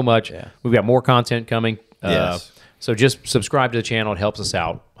out so much. Yeah. We've got more content coming. Yes. So just subscribe to the channel. It helps us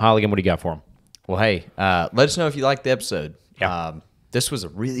out. Holligan, what do you got for them? Well, hey, let us know if you liked the episode. Yeah. This was a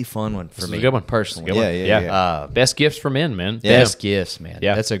really fun one for me. A good one. Personally. Yeah. Best gifts for men, man. Best gifts, man.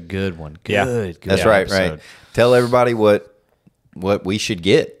 Yeah. That's a good one. Yeah. Good. That's right. episode. Right. Tell everybody what we should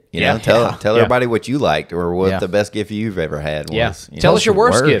get. You know, tell everybody what you liked or what the best gift you've ever had was. Yeah. You Tell know? us your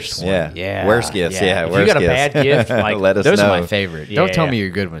worst gifts. Yeah. Worst gifts. Yeah. If Worst you got a gifts. bad gift, like let us Those know. are my favorite. Don't tell me your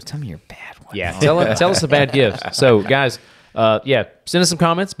good ones. Tell me your bad ones. Yeah, tell us the bad gifts. So, guys, send us some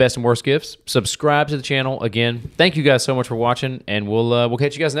comments, best and worst gifts. Subscribe to the channel. Again, thank you guys so much for watching, and we'll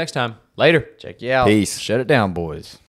catch you guys next time. Later. Check you out. Peace. Shut it down, boys.